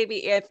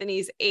baby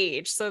Anthony's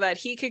age so that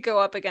he could go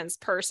up against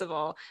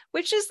Percival,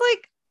 which is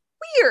like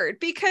weird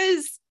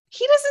because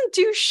he doesn't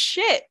do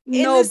shit.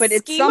 No, but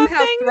it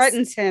somehow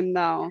threatens him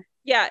though.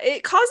 Yeah,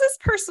 it causes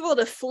Percival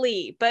to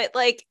flee, but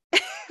like,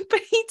 but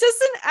he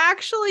doesn't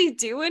actually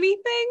do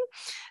anything.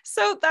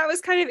 So that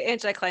was kind of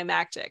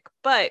anticlimactic.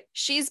 But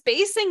she's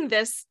basing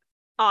this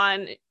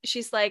on,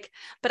 she's like,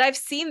 but I've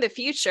seen the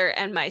future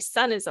and my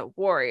son is a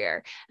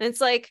warrior. And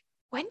it's like,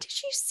 when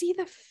did you see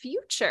the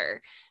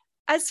future?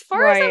 as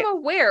far as I'm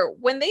aware,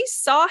 when they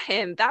saw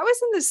him, that was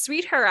in the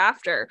Sweet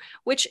Hereafter,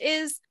 which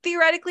is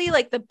theoretically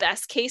like the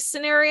best case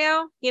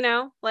scenario, you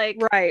know, like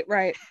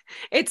right.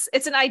 It's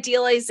an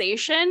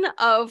idealization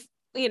of,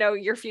 you know,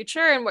 your future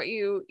and what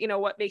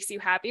what makes you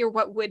happy or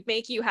what would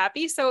make you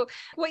happy. So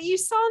what you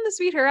saw in the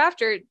Sweet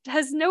Hereafter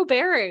has no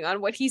bearing on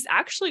what he's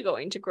actually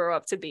going to grow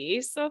up to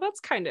be. So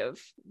that's kind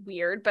of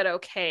weird, but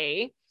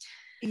okay.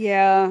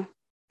 Yeah.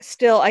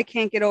 Still, I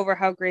can't get over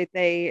how great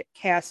they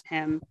cast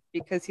him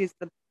because he's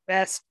the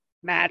best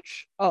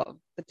match of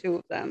the two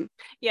of them.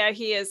 Yeah,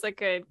 he is a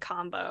good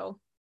combo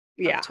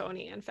of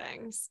Tony and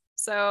Fangs.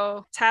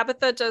 So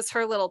Tabitha does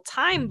her little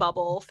time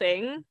bubble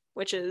thing,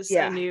 which is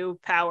a new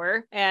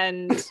power,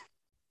 and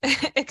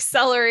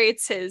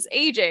accelerates his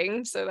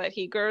aging so that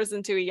he grows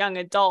into a young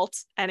adult.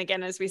 And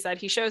again, as we said,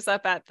 he shows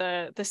up at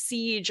the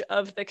siege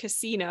of the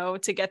casino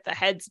to get the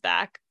heads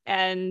back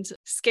and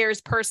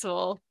scares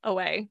Percival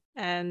away.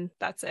 And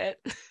that's it.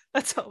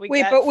 That's all we get.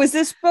 Wait, but was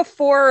this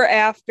before or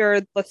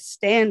after the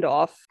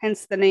standoff?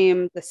 Hence the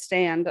name, The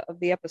Stand, of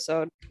the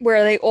episode,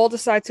 where they all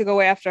decide to go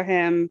after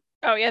him.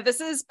 Oh, yeah,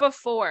 this is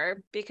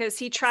before, because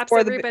he traps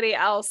everybody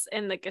else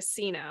in the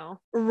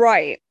casino.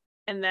 Right.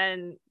 And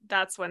then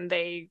that's when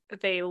they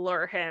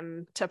lure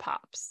him to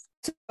Pops.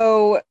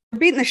 So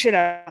beating the shit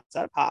out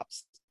of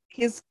Pops.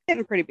 He's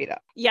getting pretty beat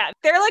up. Yeah,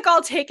 they're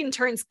all taking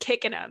turns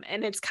kicking him,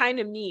 and it's kind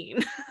of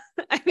mean.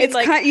 I mean,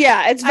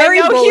 it's very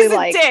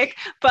bully-like. He's a dick,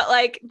 but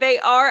they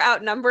are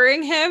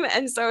outnumbering him,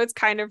 and so it's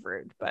kind of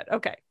rude. But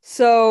okay.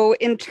 So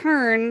in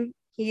turn,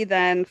 he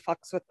then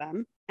fucks with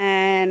them.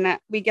 And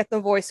we get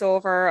the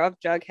voiceover of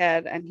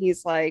Jughead, and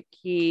he's like,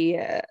 he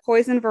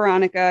poisoned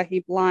Veronica,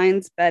 he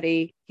blinds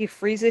Betty, he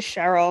freezes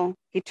Cheryl,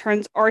 he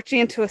turns Archie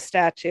into a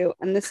statue,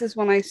 and this is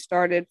when I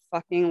started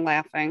fucking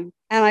laughing.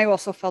 And I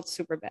also felt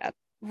super bad.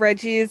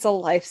 Reggie is a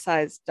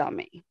life-size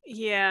dummy.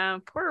 Yeah,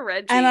 poor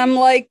Reggie. And I'm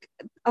like,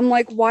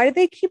 why do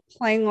they keep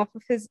playing off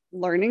of his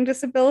learning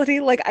disability?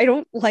 I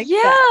don't like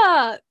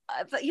that.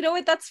 Yeah. You know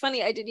what? That's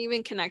funny. I didn't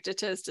even connect it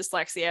to his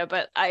dyslexia,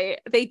 but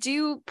they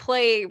do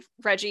play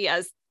Reggie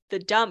as the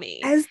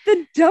dummy.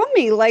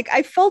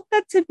 I felt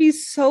that to be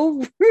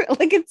so rude.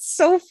 It's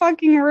so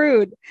fucking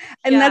rude.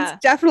 And that's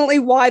definitely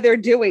why they're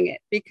doing it,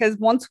 because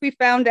once we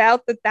found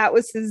out that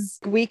was his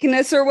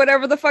weakness or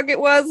whatever the fuck it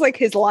was,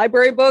 his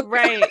library book,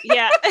 right?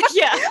 Yeah.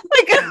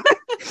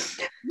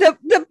 the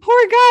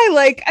poor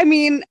guy, I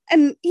mean,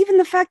 and even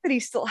the fact that he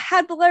still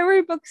had the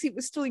library books, he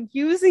was still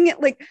using it,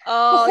 the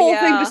whole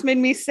thing just made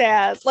me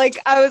sad.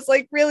 I was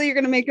like, really, you're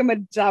gonna make him a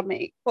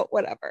dummy? But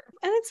whatever.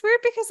 And it's weird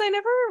because I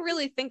never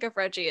really think of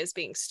Reggie as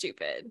being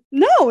stupid.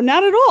 No,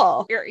 not at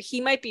all.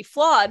 He might be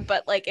flawed,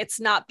 but it's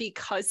not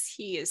because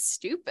he is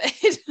stupid.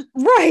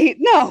 Right.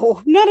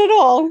 No, not at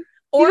all.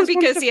 Or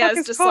because he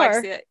has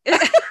dyslexia.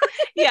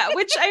 Yeah,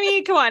 which, I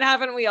mean, come on,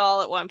 haven't we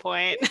all at one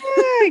point? Yeah,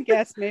 I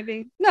guess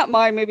maybe. Not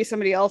mine, maybe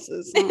somebody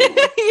else's.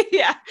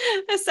 Yeah,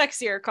 a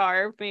sexier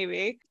car,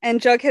 maybe. And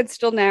Jughead's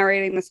still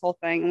narrating this whole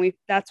thing. And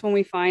that's when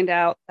we find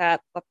out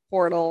that the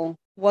portal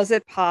was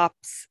at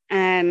Pops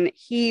and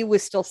he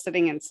was still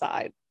sitting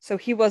inside. So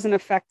he wasn't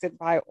affected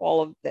by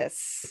all of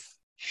this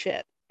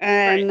shit.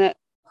 And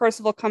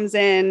Percival comes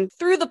in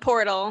through the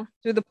portal,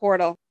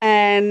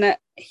 and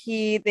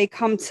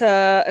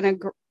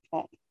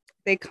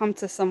they come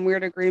to some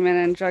weird agreement,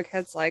 and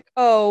Jughead's like,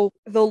 oh,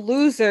 the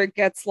loser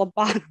gets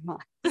lobotomized.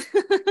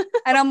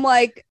 And I'm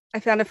like, I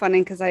found it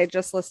funny because I had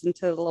just listened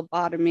to the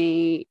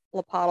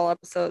Lobotle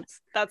episodes.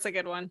 That's a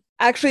good one.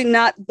 Actually,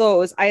 not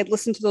those. I had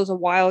listened to those a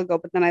while ago,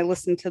 but then I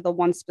listened to the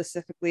one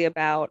specifically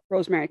about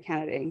Rosemary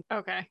Kennedy.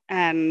 Okay.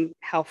 And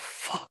how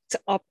fucked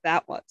up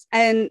that was.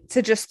 And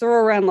to just throw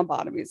around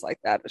lobotomies like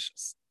that is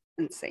just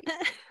insane.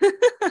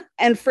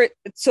 And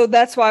so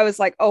that's why I was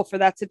like, oh, for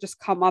that to just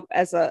come up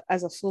as a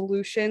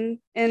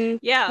solution in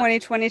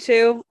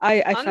 2022,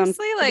 I honestly, found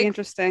pretty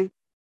interesting.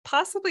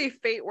 Possibly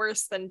fate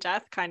worse than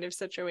death kind of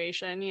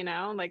situation,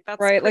 that's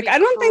right. I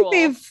don't think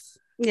they've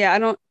I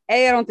don't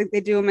think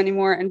they do them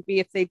anymore, and B,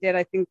 if they did,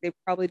 I think they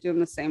probably do them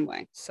the same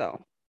way.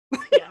 So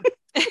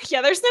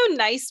yeah, there's no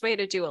nice way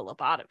to do a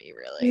lobotomy,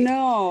 really.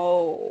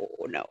 No.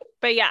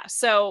 But yeah,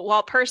 so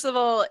while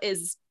Percival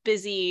is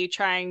busy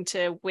trying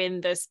to win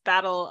this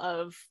battle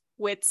of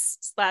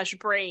wits /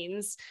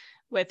 brains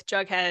with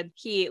Jughead,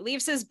 he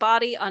leaves his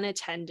body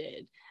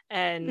unattended.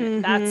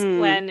 And that's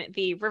when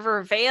the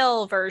River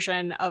Vale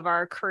version of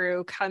our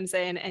crew comes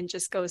in and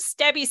just goes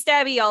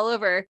stabby all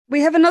over.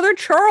 We have another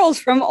Charles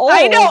from Old.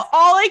 I know.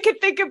 All I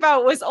could think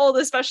about was Old,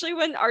 especially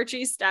when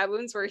Archie's stab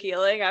wounds were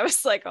healing. I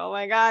was like, oh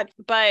my God.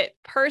 But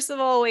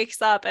Percival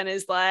wakes up and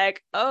is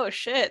like, oh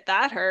shit,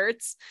 that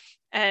hurts.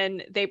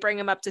 And they bring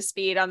him up to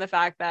speed on the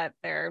fact that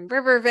they're in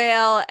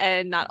Rivervale.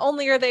 And not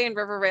only are they in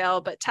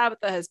Rivervale, but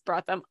Tabitha has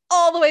brought them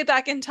all the way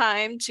back in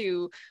time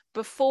to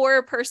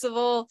before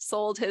Percival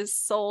sold his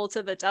soul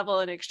to the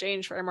devil in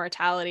exchange for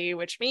immortality,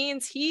 which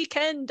means he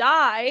can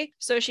die.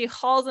 So she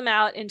hauls him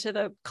out into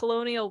the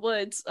colonial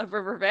woods of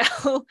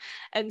Rivervale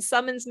and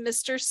summons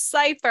Mr.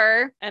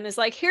 Cypher and is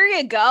like, here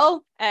you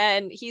go.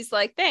 And he's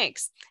like,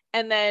 thanks.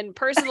 And then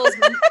Percival's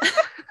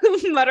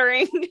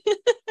muttering.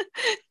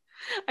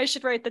 I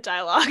should write the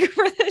dialogue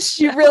for this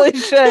show. You really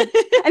should.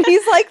 And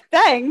he's like,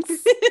 thanks.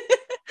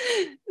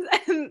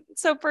 And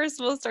so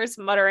Percival starts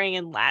muttering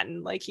in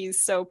Latin like he's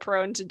so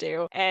prone to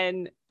do.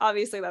 And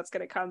obviously that's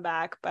going to come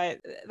back, but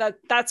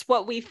that's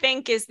what we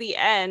think is the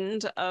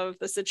end of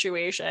the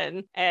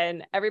situation.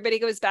 And everybody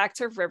goes back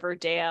to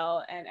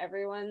Riverdale and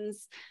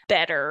everyone's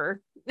better.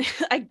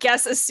 I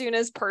guess as soon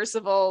as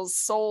Percival's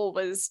soul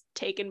was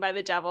taken by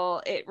the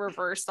devil, it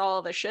reversed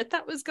all the shit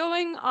that was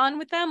going on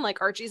with them.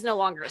 Like Archie's no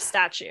longer a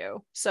statue.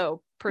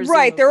 So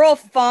right, they're all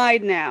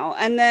fine now.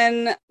 And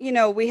then,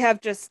 we have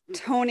just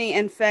Tony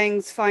and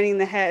Fangs finding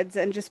the heads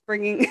and just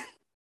bringing...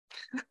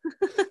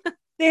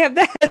 They have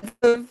the heads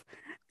of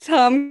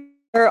Tom,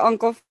 or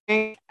Uncle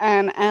Frank,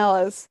 and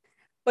Alice,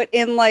 but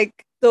in,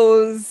 like,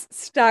 those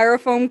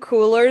styrofoam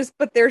coolers,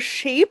 but they're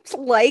shaped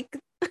like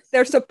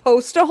they're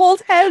supposed to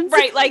hold heads.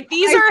 Right, like,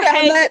 these are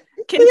head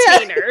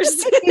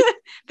containers. Yeah.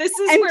 This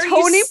is and where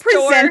Tony you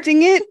store...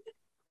 presenting it.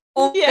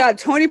 Oh, yeah. God,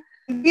 Tony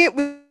presenting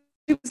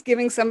it was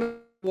giving some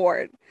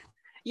award.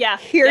 Yeah.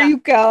 Here you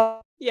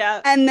go.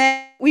 Yeah. And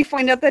then we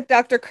find out that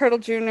Dr. Curdle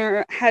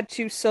Jr. had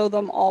to sew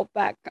them all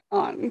back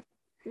on.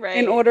 Right.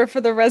 In order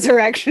for the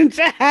resurrection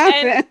to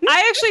happen. And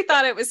I actually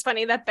thought it was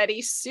funny that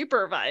Betty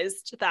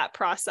supervised that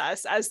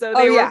process as though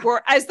they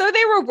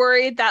were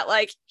worried that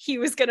like he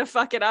was gonna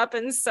fuck it up,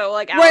 and so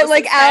like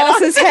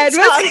Alice's head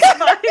was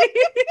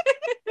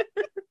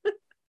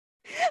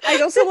I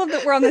also love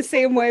that we're on the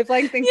same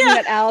wavelength, thinking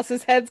that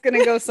Alice's head's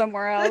gonna go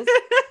somewhere else.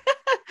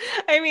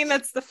 I mean,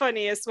 that's the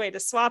funniest way to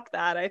swap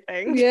that, I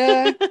think.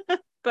 Yeah.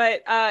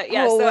 But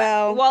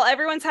while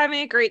everyone's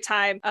having a great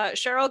time,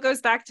 Cheryl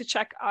goes back to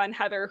check on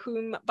Heather,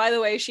 whom, by the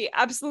way, she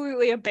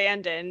absolutely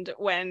abandoned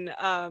when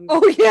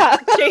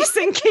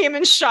Jason came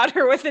and shot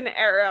her with an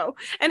arrow.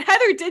 And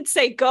Heather did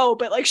say go,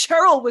 but like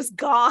Cheryl was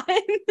gone.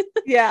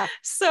 Yeah.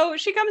 So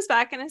she comes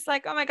back and it's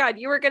like, oh my God,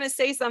 you were going to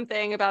say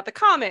something about the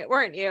comet,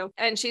 weren't you?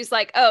 And she's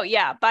like, oh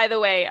yeah, by the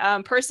way,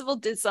 Percival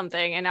did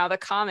something and now the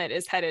comet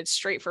is headed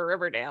straight for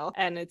Riverdale.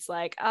 And it's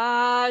like,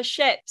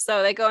 shit.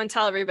 So they go and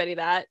tell everybody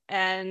that.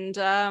 And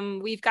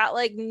we've got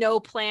like no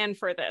plan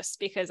for this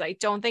because I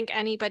don't think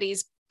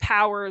anybody's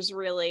powers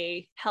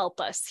really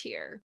help us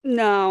here.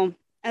 No.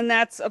 And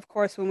that's, of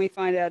course, when we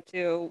find out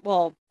too,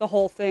 well, the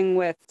whole thing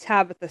with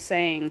Tabitha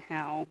saying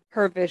how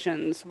her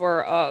visions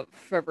were of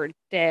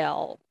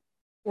Riverdale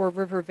or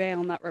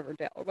Rivervale, not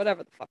Riverdale, or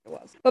whatever the fuck it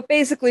was. But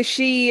basically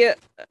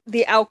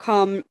the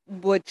outcome,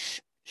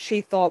 which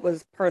she thought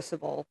was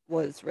Percival,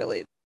 was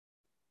really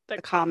the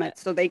comet.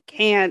 So they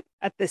can't,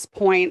 at this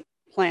point,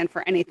 plan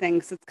for anything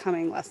because it's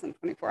coming less than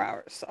 24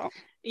 hours. So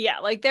yeah,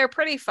 like they're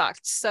pretty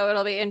fucked. So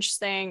it'll be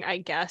interesting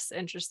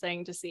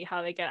to see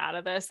how they get out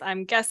of this.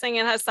 I'm guessing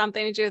it has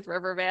something to do with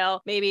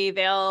Rivervale. Maybe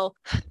they'll,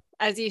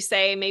 as you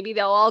say, maybe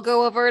they'll all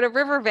go over to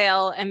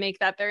Rivervale and make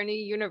that their new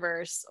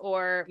universe.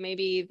 Or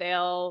maybe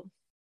they'll,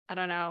 I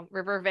don't know,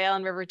 Rivervale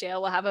and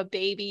Riverdale will have a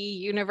baby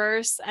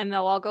universe and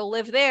they'll all go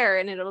live there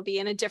and it'll be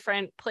in a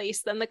different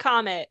place than the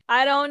comet.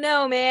 I don't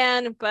know,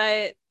 man,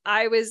 but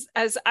I was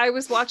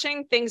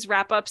watching things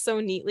wrap up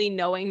so neatly,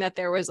 knowing that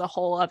there was a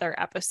whole other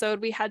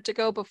episode we had to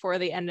go before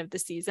the end of the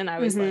season. I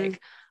was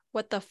like,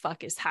 what the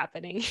fuck is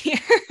happening here?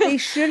 They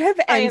should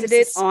have ended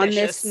it on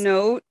this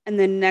note, and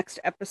the next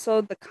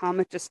episode, the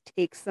comet just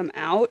takes them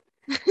out,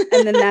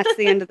 and then that's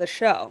the end of the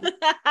show.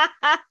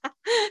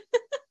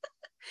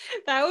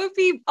 That would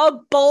be a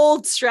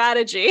bold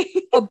strategy.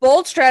 A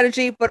bold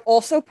strategy, but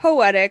also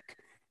poetic.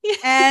 Yeah.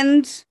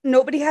 And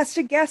nobody has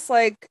to guess,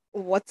 like,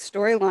 what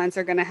storylines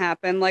are going to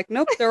happen. Like,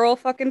 nope, they're all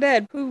fucking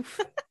dead. Poof.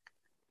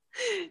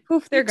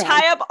 Poof, they're gone.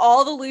 Tie up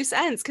all the loose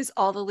ends, because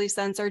all the loose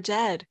ends are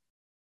dead.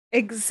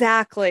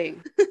 Exactly.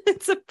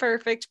 It's a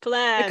perfect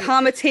plan. The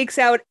comet takes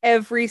out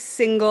every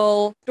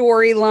single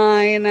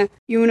storyline,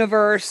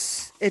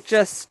 universe. It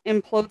just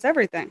implodes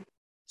everything.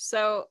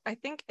 So, I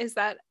think, is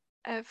that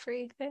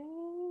everything?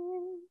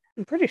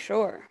 I'm pretty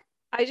sure.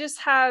 I just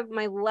have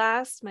my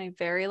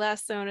very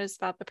last note is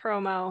about the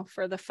promo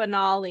for the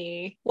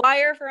finale.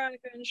 Why are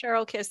Veronica and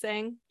Cheryl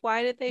kissing?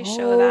 Why did they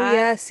show that?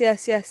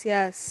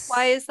 Yes.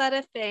 Why is that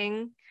a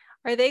thing?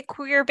 Are they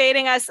queer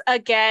baiting us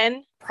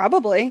again?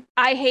 Probably.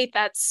 I hate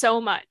that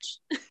so much.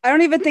 I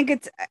don't even think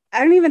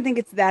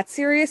it's that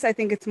serious. I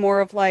think it's more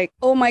of like,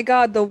 oh my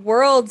God, the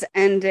world's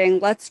ending.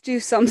 Let's do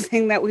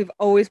something that we've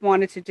always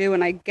wanted to do.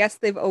 And I guess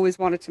they've always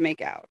wanted to make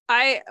out.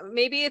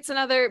 Maybe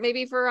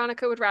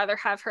Veronica would rather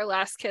have her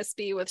last kiss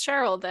be with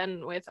Cheryl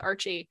than with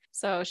Archie.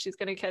 So she's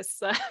going to kiss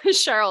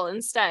Cheryl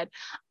instead.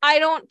 I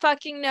don't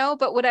fucking know,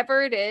 but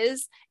whatever it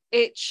is,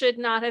 it should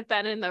not have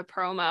been in the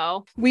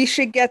promo. We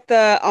should get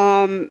the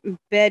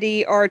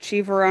Betty,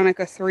 Archie,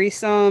 Veronica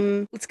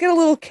threesome. Let's get a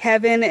little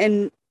Kevin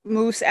and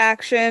Moose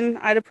action.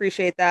 I'd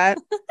appreciate that.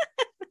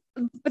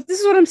 But this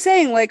is what I'm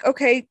saying. Like,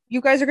 okay,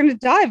 you guys are going to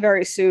die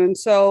very soon.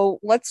 So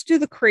let's do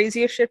the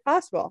craziest shit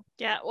possible.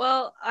 Yeah,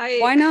 well,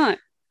 why not?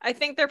 I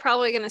think they're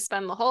probably going to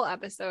spend the whole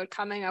episode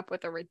coming up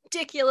with a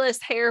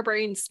ridiculous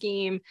harebrained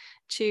scheme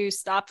to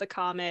stop the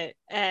comet.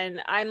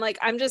 And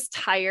I'm just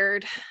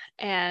tired.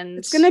 And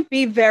it's going to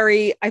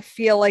be I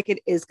feel like it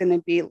is going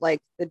to be like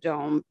the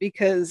Dome,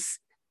 because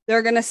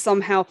they're going to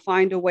somehow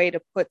find a way to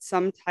put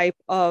some type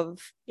of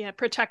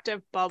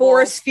protective bubble,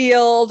 force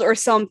field or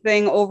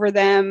something over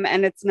them.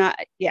 And it's not,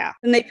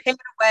 and they pay it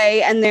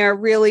away, and they're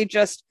really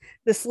just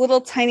this little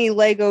tiny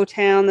Lego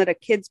town that a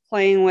kid's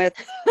playing with.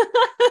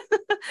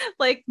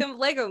 Like the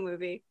Lego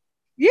movie.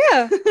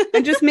 Yeah.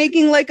 And just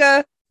making like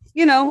a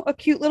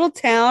cute little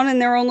town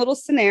and their own little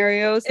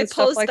scenarios and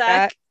stuff like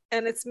that.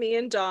 And it's me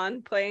and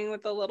Dawn playing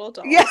with the little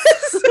dolls.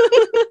 Yes.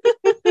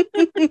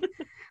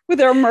 With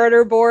our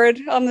murder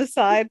board on the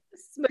side.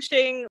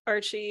 Smushing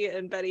Archie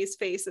and Betty's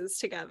faces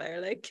together.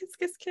 Like kiss,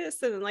 kiss,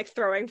 kiss. And then like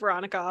throwing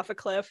Veronica off a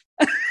cliff.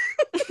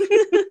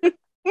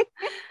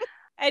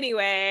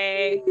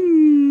 Anyway,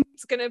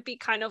 it's going to be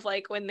kind of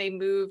like when they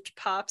moved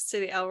Pops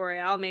to the El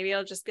Royale. Maybe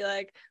I'll just be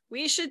like,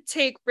 we should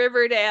take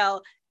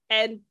Riverdale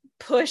and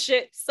push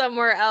it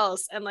somewhere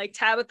else. And like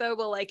Tabitha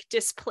will like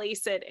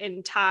displace it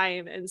in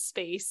time and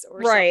space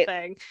or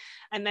something.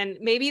 And then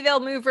maybe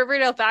they'll move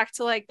Riverdale back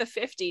to like the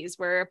 50s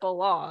where it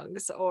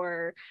belongs,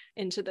 or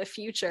into the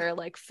future,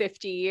 like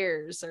 50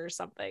 years or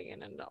something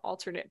in an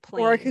alternate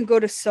plane. Or I can go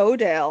to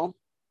Sodale,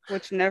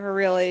 which never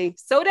really...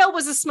 Sodale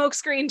was a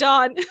smokescreen,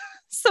 Dawn.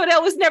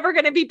 Sodale was never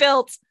going to be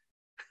built.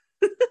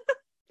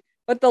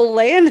 But the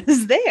land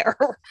is there.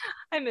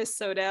 I miss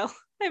Sodale.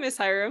 I miss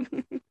Hiram.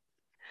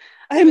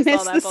 I miss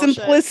the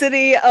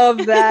simplicity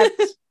of that.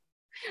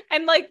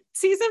 And like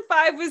season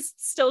 5 was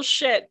still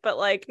shit, but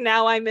like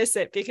now I miss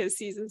it because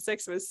season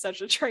 6 was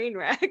such a train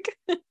wreck.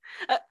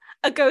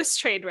 A ghost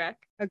train wreck.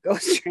 A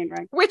ghost train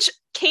wreck. Which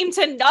came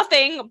to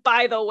nothing,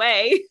 by the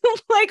way.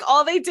 Like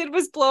all they did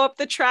was blow up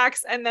the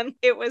tracks and then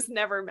it was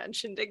never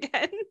mentioned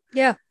again.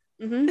 Yeah.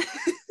 Mm-hmm.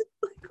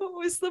 What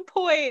was the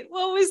point?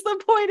 What was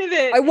the point of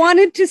it? I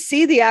wanted to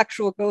see the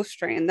actual ghost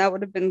train. That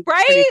would have been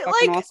right.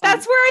 Like awesome.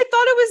 That's where I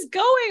thought it was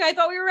going. I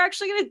thought we were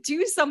actually going to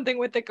do something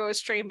with the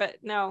ghost train, but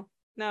no.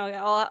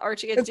 All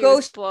Archie gets to do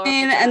is blow up the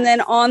tracks. And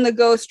then on the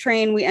ghost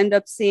train, we end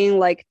up seeing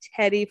like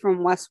Teddy from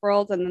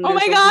Westworld, and then oh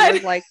my god,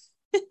 weird, like.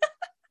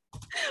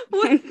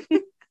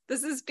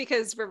 This is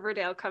because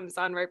Riverdale comes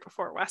on right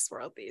before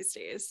Westworld these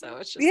days, so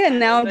it's just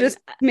now I'm just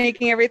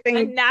making everything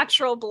a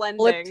natural blending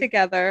flip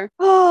together.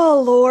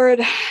 Oh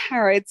Lord!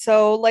 All right,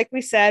 so like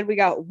we said, we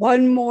got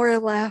one more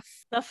left.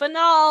 The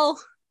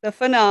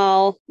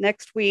finale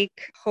next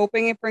week.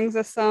 Hoping it brings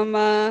us some,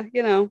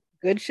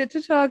 good shit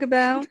to talk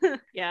about.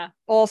 Yeah.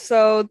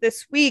 Also,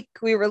 this week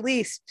we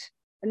released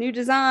a new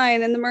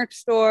design in the merch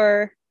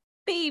store.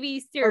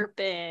 Baby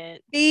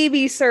serpent.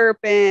 Baby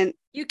serpent.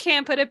 You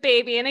can't put a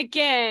baby in a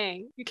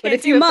gang. You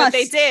can't do it, but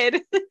they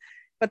did.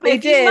 But they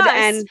did,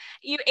 and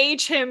you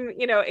age him,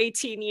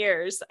 18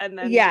 years, and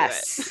then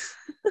yes, do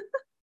it.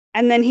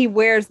 And then he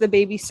wears the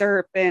Baby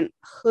Serpent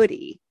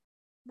hoodie,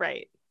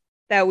 right?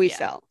 That we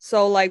sell.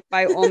 So, like,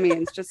 by all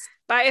means, just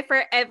buy it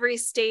for every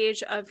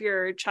stage of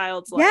your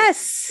child's life.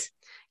 Yes,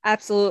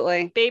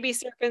 absolutely. Baby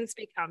serpents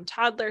become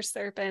toddler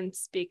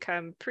serpents,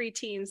 become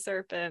preteen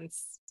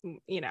serpents.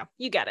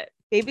 You get it.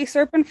 Baby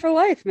serpent for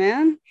life,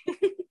 man.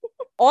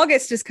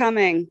 August is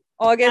coming.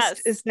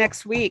 August is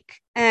next week.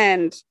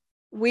 And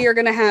we are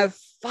going to have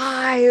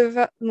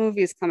 5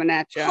 movies coming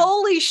at you.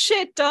 Holy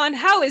shit, Dawn.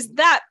 How is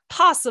that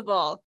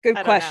possible? Good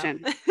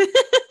question.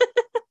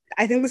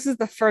 I think this is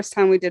the first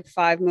time we did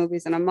 5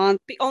 movies in a month.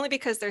 Only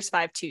because there's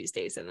 5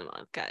 Tuesdays in the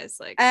month, guys.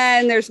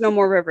 And there's no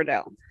more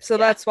Riverdale. So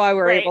that's why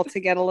we're able to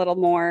get a little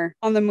more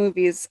on the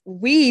movies.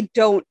 We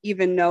don't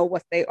even know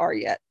what they are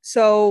yet.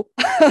 So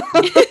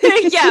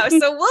yeah,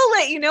 so we'll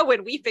let you know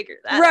when we figure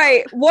that out.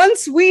 Right.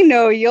 Once we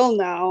know, you'll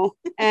know.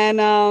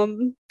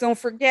 And don't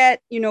forget,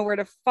 where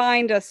to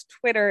find us: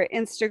 Twitter,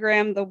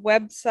 Instagram, the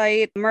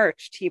website,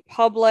 merch,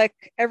 TeePublic.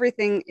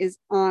 Everything is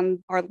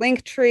on our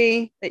link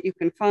tree that you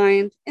can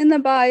find in the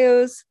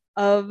bios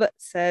of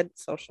said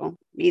social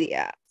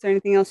media. Is there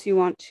anything else you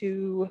want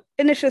to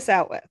finish us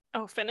out with?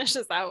 Oh, finish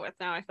us out with.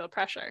 Now I feel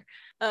pressure.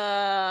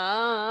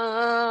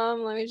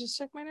 Let me just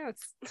check my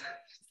notes.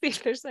 See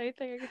if there's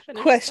anything I can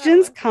finish.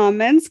 Questions,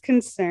 comments,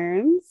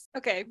 concerns.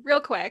 Okay,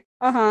 real quick.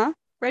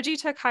 Reggie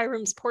took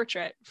Hiram's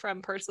portrait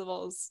from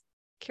Percival's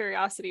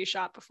Curiosity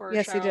Shop before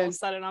Charles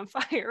set it on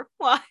fire.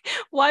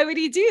 Why would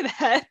he do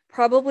that?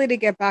 Probably to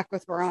get back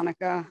with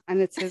Veronica,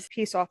 and it's his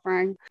peace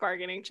offering.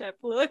 Bargaining chip.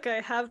 Look, I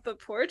have the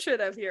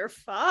portrait of your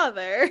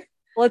father.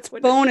 Let's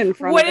bone in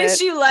front of it. Wouldn't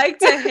you like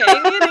to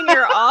hang it in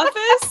your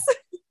office?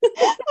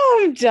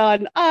 I'm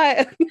done.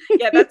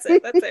 Yeah, that's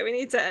it. We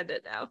need to end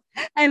it now.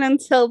 And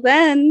until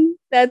then,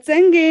 that's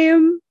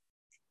Endgame.